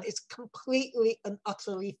understand it's completely and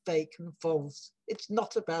utterly fake and false. It's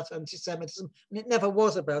not about anti-Semitism, and it never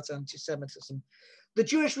was about anti-Semitism. The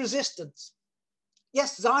Jewish resistance.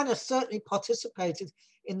 Yes, Zionists certainly participated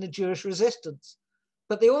in the Jewish resistance,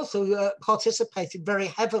 but they also participated very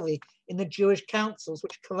heavily in the Jewish councils,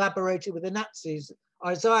 which collaborated with the Nazis.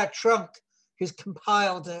 Isaiah Trunk, who's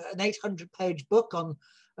compiled an 800-page book on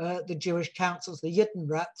the Jewish councils, the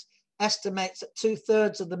Judenrat, estimates that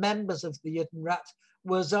 2/3 of the members of the Judenrat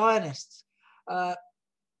were Zionists. Now,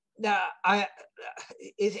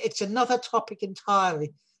 it's another topic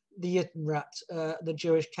entirely, the Judenrat, the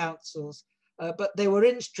Jewish councils, but they were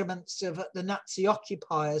instruments of the Nazi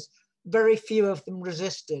occupiers. Very few of them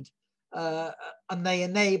resisted, and they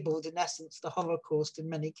enabled, in essence, the Holocaust in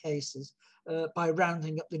many cases by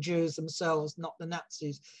rounding up the Jews themselves, not the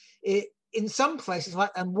Nazis. In some places,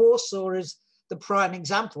 and Warsaw is the prime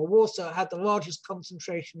example. Warsaw had the largest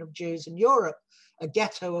concentration of Jews in Europe, a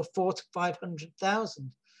ghetto of 400,000 to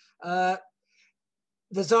 500,000.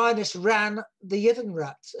 The Zionists ran the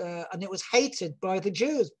Judenrat, and it was hated by the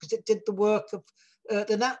Jews because it did the work of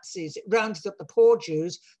the Nazis. It rounded up the poor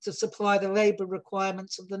Jews to supply the labor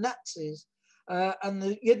requirements of the Nazis. And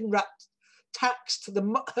the Judenrat taxed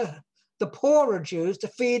the poorer Jews to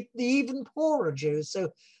feed the even poorer Jews.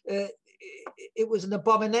 So it was an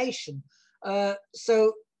abomination.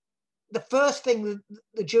 So the first thing,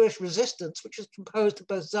 the Jewish resistance, which was composed of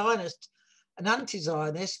both Zionists and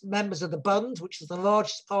anti-Zionists, members of the Bund, which is the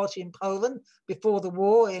largest party in Poland before the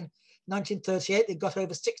war in 1938, they got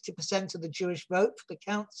over 60% of the Jewish vote for the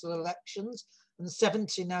council elections and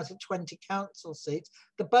 17 out of 20 council seats.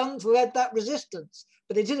 The Bund led that resistance,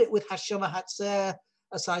 but they did it with Hashem Hatzer,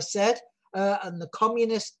 as I said, and the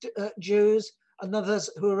communist Jews and others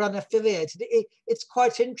who were unaffiliated. It's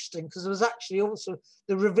quite interesting because there was actually also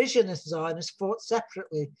the revisionist Zionists fought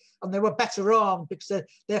separately, and they were better armed because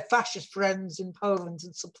their fascist friends in Poland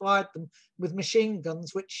had supplied them with machine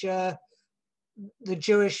guns, which the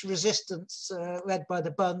Jewish resistance led by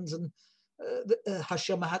the Bunds and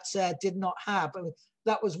Hashem Hatzer did not have. I mean,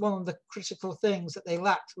 that was one of the critical things that they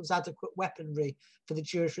lacked, was adequate weaponry for the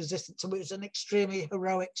Jewish resistance. So it was an extremely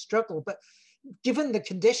heroic struggle. But given the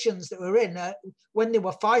conditions that we're in, when they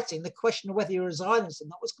were fighting, the question of whether you're a Zionist or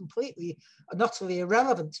not was completely and utterly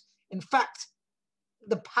irrelevant. In fact,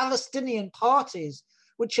 the Palestinian parties,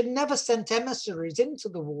 which had never sent emissaries into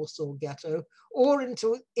the Warsaw Ghetto or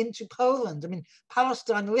into Poland. I mean,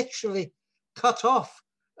 Palestine literally cut off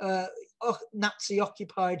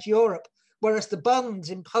Nazi-occupied Europe, whereas the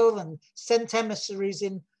Bunds in Poland sent emissaries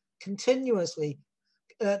in continuously.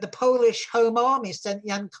 The Polish Home Army sent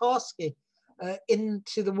Jan Karski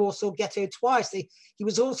into the Warsaw Ghetto twice. He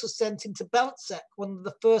was also sent into Belzec, one of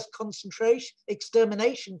the first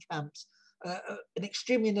extermination camps, an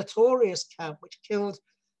extremely notorious camp which killed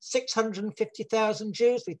 650,000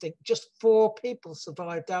 Jews, we think. Just 4 people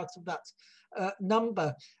survived out of that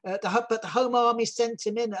number. But the Home Army sent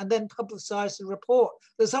him in and then publicized the report.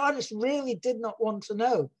 The Zionists really did not want to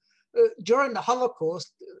know. During the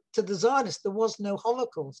Holocaust, to the Zionists, there was no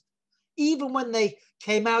Holocaust. Even when they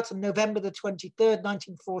came out on November the 23rd,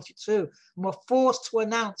 1942, and were forced to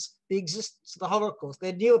announce the existence of the Holocaust,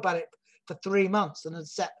 they knew about it for 3 months and had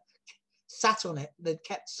sat on it, they'd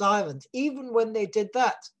kept silent. Even when they did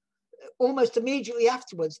that, almost immediately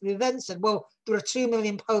afterwards, they then said, well, there are 2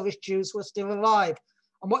 million Polish Jews who are still alive.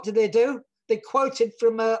 And what did they do? They quoted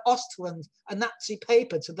from Ostland, a Nazi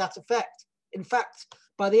paper to that effect. In fact,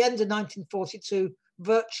 by the end of 1942,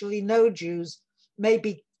 virtually no Jews,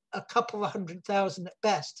 maybe a couple of 100,000 at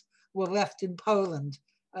best, were left in Poland.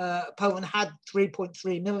 Poland had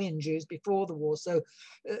 3.3 million Jews before the war. So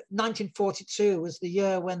 1942 was the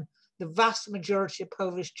year when the vast majority of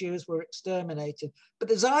Polish Jews were exterminated. But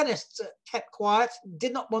the Zionists kept quiet,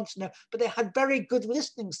 did not want to know, but they had very good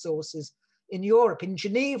listening sources in Europe, in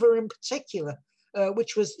Geneva in particular,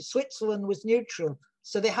 which was, Switzerland was neutral.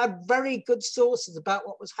 So they had very good sources about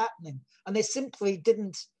what was happening. And they simply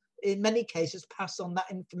didn't, in many cases, pass on that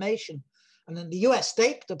information. And then the US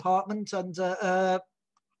State Department under,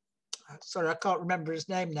 sorry, I can't remember his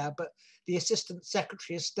name now, but the Assistant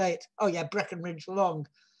Secretary of State, oh yeah, Breckinridge Long,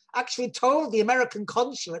 actually told the American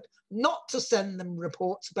consulate not to send them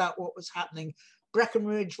reports about what was happening.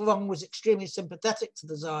 Breckinridge Long was extremely sympathetic to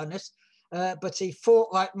the Zionists, but he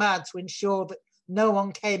fought like mad to ensure that no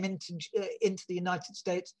one came into the United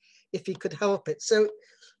States if he could help it. So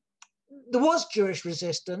there was Jewish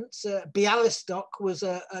resistance. Bialystok was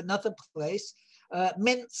another place.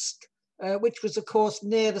 Minsk, which was, of course,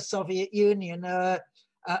 near the Soviet Union, and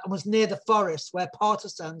was near the forest where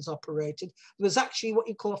partisans operated. There was actually what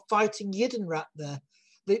you call a fighting Judenrat there.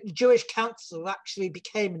 The Jewish Council actually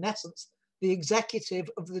became, in essence, the executive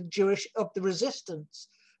of the resistance,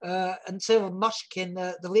 until Mushkin,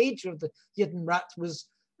 the leader of the Judenrat, was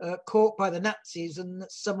caught by the Nazis and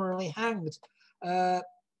summarily hanged.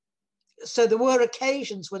 So there were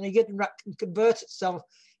occasions when the Judenrat can convert itself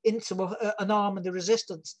into an arm of the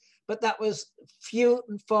resistance, but that was few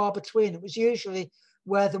and far between. It was usually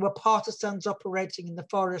where there were partisans operating in the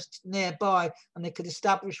forest nearby, and they could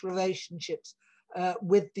establish relationships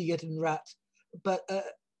with the Judenrat. But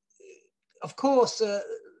of course,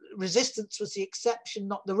 resistance was the exception,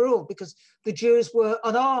 not the rule, because the Jews were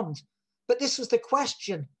unarmed. But this was the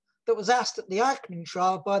question that was asked at the Eichmann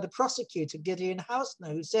trial by the prosecutor, Gideon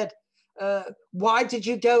Hausner, who said, why did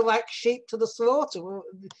you go like sheep to the slaughter? Well,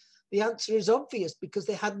 the answer is obvious, because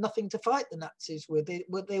they had nothing to fight the Nazis with.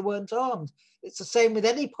 They weren't armed. It's the same with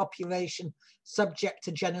any population subject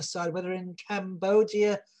to genocide, whether in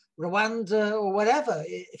Cambodia, Rwanda, or whatever.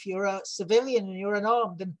 If you're a civilian and you're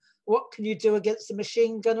unarmed, then what can you do against a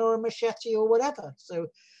machine gun or a machete or whatever? So,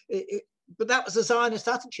 but that was a Zionist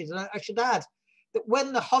attitude. And I should add that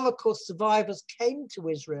when the Holocaust survivors came to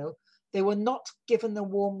Israel, they were not given a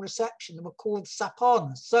warm reception. They were called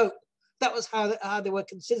sapon. So that was how they were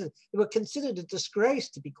considered. They were considered a disgrace,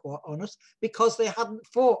 to be quite honest, because they hadn't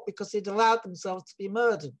fought, because they'd allowed themselves to be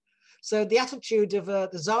murdered. So the attitude of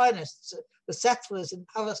the Zionists, the settlers in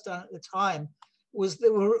Palestine at the time, was they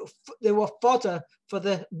were fodder for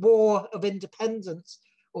the war of independence,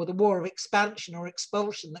 or the war of expansion or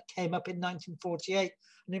expulsion that came up in 1948.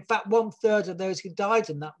 And in fact, 1/3 of those who died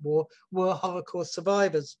in that war were Holocaust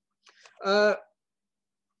survivors.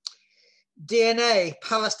 DNA,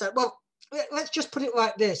 Palestine. Well, let's just put it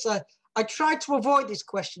like this. I tried to avoid these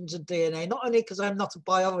questions of DNA, not only because I'm not a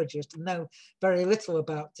biologist and know very little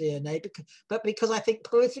about DNA, but because I think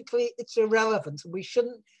politically it's irrelevant, and we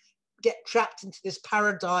shouldn't get trapped into this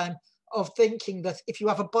paradigm of thinking that if you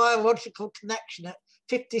have a biological connection at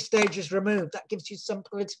 50 stages removed, that gives you some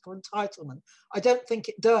political entitlement. I don't think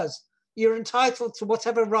it does. You're entitled to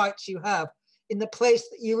whatever rights you have in the place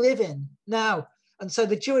that you live in now. And so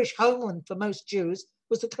the Jewish homeland for most Jews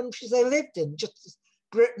was the countries they lived in, just as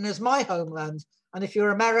Britain is my homeland. And if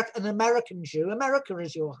you're an American Jew, America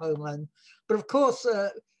is your homeland. But of course,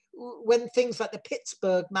 when things like the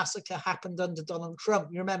Pittsburgh massacre happened under Donald Trump,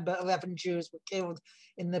 you remember 11 Jews were killed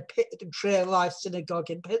in the Tree of Life synagogue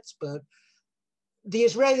in Pittsburgh. The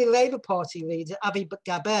Israeli Labour Party leader, Avi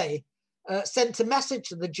Gabbay, sent a message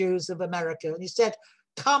to the Jews of America, and he said,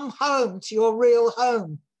 come home to your real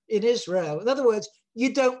home in Israel. In other words,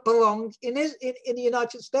 you don't belong in the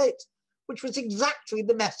United States, which was exactly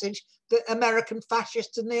the message that American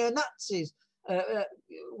fascists and neo-Nazis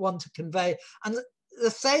want to convey. And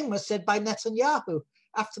the same was said by Netanyahu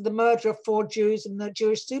after the murder of 4 Jews in the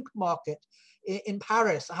Jewish supermarket in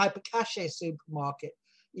Paris, a hypercache supermarket.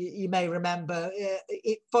 You may remember,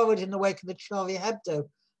 it followed in the wake of the Charlie Hebdo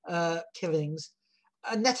killings.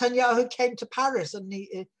 And Netanyahu came to Paris, and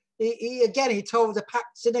he told the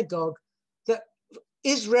packed synagogue that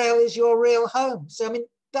Israel is your real home. So, I mean,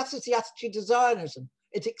 that is the attitude of Zionism.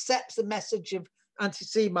 It accepts the message of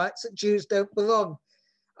anti-Semites that Jews don't belong.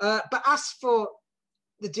 But as for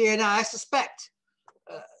the DNA, I suspect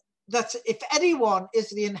that if anyone is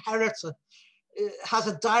the inheritor, has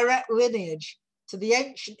a direct lineage to the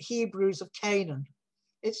ancient Hebrews of Canaan,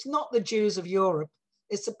 it's not the Jews of Europe,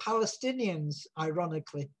 it's the Palestinians,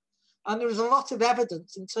 ironically. And there is a lot of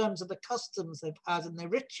evidence in terms of the customs they've had and their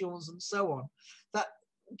rituals and so on, that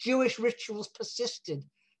Jewish rituals persisted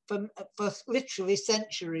for literally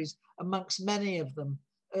centuries amongst many of them.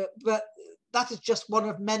 But that is just one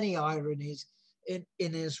of many ironies in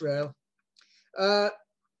Israel. The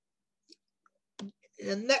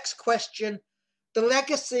next question, the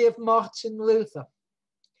legacy of Martin Luther.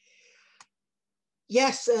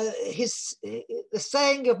 Yes, the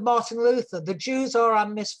saying of Martin Luther, the Jews are our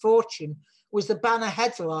misfortune, was the banner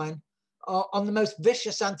headline on the most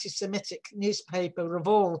vicious anti-Semitic newspaper of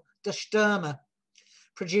all, Der Stürmer,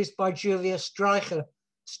 produced by Julius Streicher.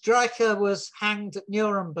 Streicher was hanged at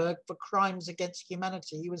Nuremberg for crimes against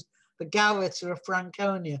humanity. He was the Gauleiter of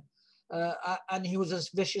Franconia, and he was as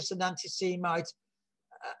vicious an anti-Semite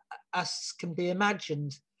as can be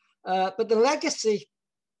imagined. But the legacy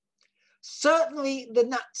Certainly, the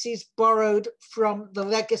Nazis borrowed from the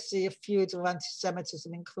legacy of feudal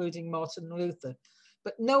anti-Semitism, including Martin Luther.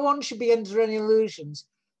 But no one should be under any illusions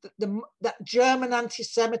that that German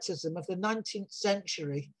anti-Semitism of the 19th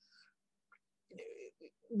century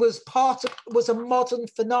was a modern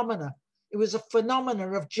phenomena. It was a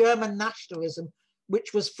phenomena of German nationalism,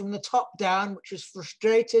 which was from the top down, which was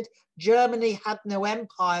frustrated. Germany had no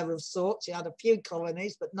empire of sorts. It had a few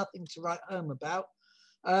colonies, but nothing to write home about.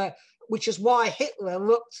 Which is why Hitler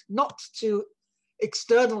looked not to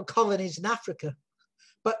external colonies in Africa,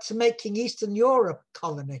 but to making Eastern Europe a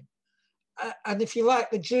colony. And if you like,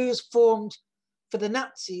 the Jews formed, for the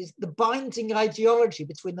Nazis, the binding ideology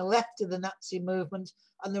between the left of the Nazi movement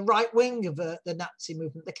and the right wing of the Nazi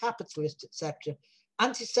movement, the capitalists, etc.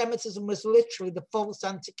 Anti-Semitism was literally the false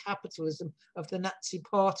anti-capitalism of the Nazi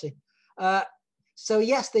party. So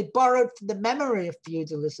yes, they borrowed from the memory of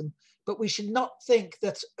feudalism, but we should not think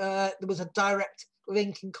that there was a direct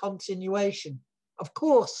link and continuation. Of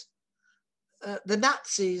course, the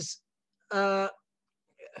Nazis, in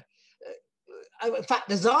fact,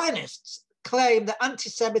 the Zionists claim that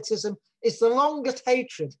anti-Semitism is the longest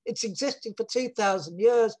hatred. It's existed for 2,000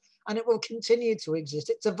 years and it will continue to exist.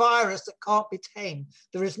 It's a virus that can't be tamed.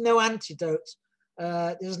 There is no antidote.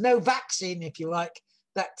 There's no vaccine, if you like,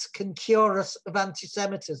 that can cure us of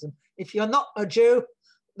anti-Semitism. If you're not a Jew,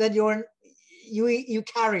 then you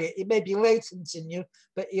carry it. It may be latent in you,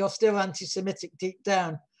 but you're still anti-Semitic deep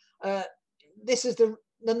down. This is the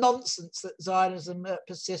nonsense that Zionism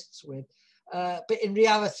persists with. But in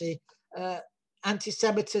reality,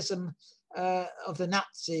 anti-Semitism of the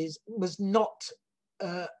Nazis was not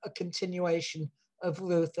a continuation of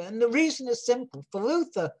Luther. And the reason is simple. For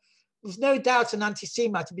Luther, there's no doubt an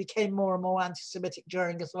anti-Semite who became more and more anti-Semitic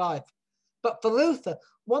during his life. But for Luther,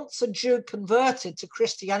 once a Jew converted to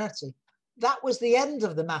Christianity, that was the end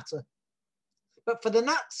of the matter. But for the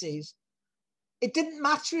Nazis, it didn't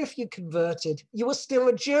matter if you converted, you were still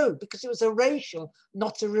a Jew because it was a racial,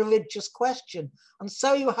 not a religious question. And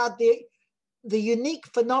so you had the unique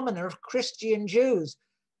phenomena of Christian Jews.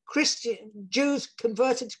 Jews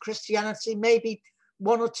converted to Christianity maybe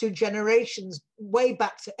 1 or 2 generations way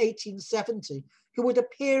back to 1870, who would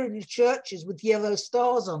appear in churches with yellow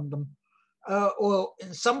stars on them, or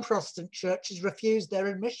in some Protestant churches refused their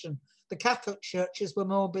admission. The Catholic churches were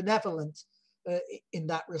more benevolent in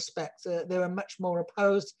that respect. They were much more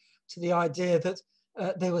opposed to the idea that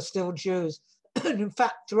they were still Jews. And in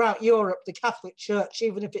fact, throughout Europe, the Catholic Church,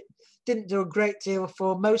 even if it didn't do a great deal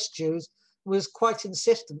for most Jews, was quite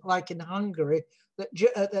insistent, like in Hungary,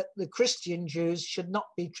 that the Christian Jews should not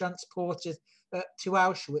be transported to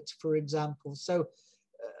Auschwitz, for example. So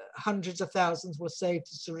hundreds of thousands were saved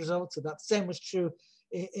as a result of that. The same was true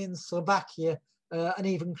in Slovakia and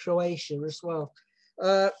even Croatia as well.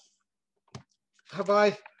 I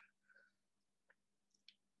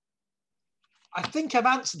think I've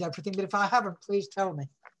answered everything, but if I haven't, please tell me.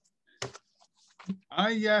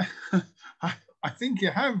 I think you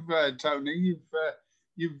have, Tony.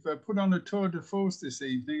 You've put on a tour de force this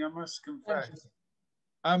evening, I must confess.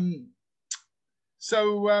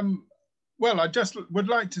 Well, I just would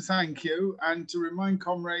like to thank you and to remind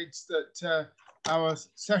comrades that our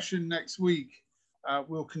session next week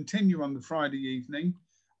will continue on the Friday evening.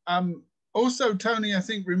 Also, Tony, I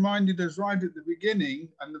think, reminded us right at the beginning,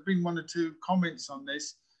 and there have been 1 or 2 comments on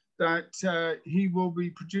this, that he will be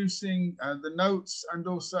producing the notes and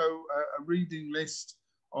also a reading list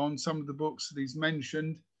on some of the books that he's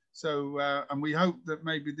mentioned. So, and we hope that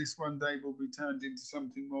maybe this one day will be turned into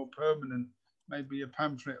something more permanent, maybe a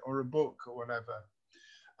pamphlet or a book or whatever.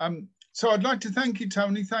 So I'd like to thank you,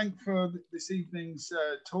 Tony. Thank for this evening's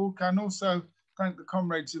talk, and also thank the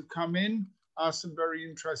comrades who've come in, asked some very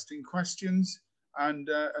interesting questions. And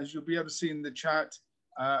as you'll be able to see in the chat,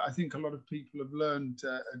 I think a lot of people have learned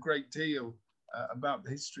a great deal about the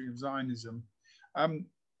history of Zionism.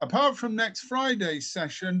 Apart from next Friday's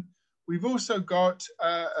session, we've also got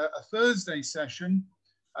a Thursday session,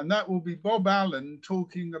 and that will be Bob Allen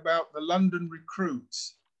talking about the London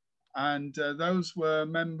recruits. And those were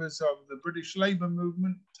members of the British Labour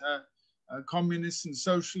movement, communists and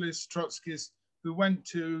socialists, Trotskyists, who went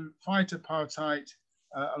to fight apartheid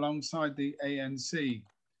alongside the ANC.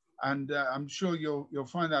 And I'm sure you'll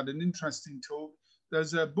find that an interesting talk.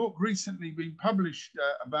 There's a book recently being published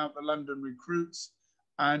about the London recruits,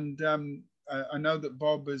 and I know that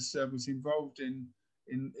Bob was involved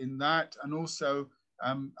in that, and also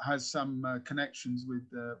has some connections with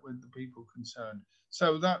the people concerned.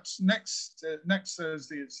 So that's next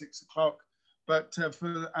Thursday at 6 o'clock. But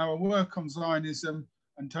for our work on Zionism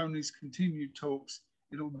and Tony's continued talks,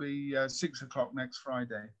 it'll be 6 o'clock next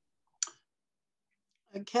Friday.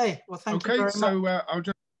 Okay, well, thank you very much.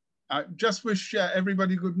 So I'll just wish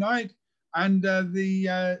everybody good night, and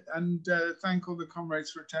thank all the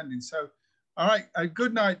comrades for attending. So, all right,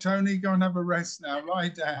 good night, Tony. Go and have a rest now. Lie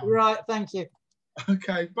down. Right, thank you.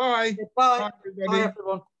 Okay, bye. Bye. Bye, everybody. Bye,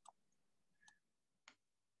 everyone.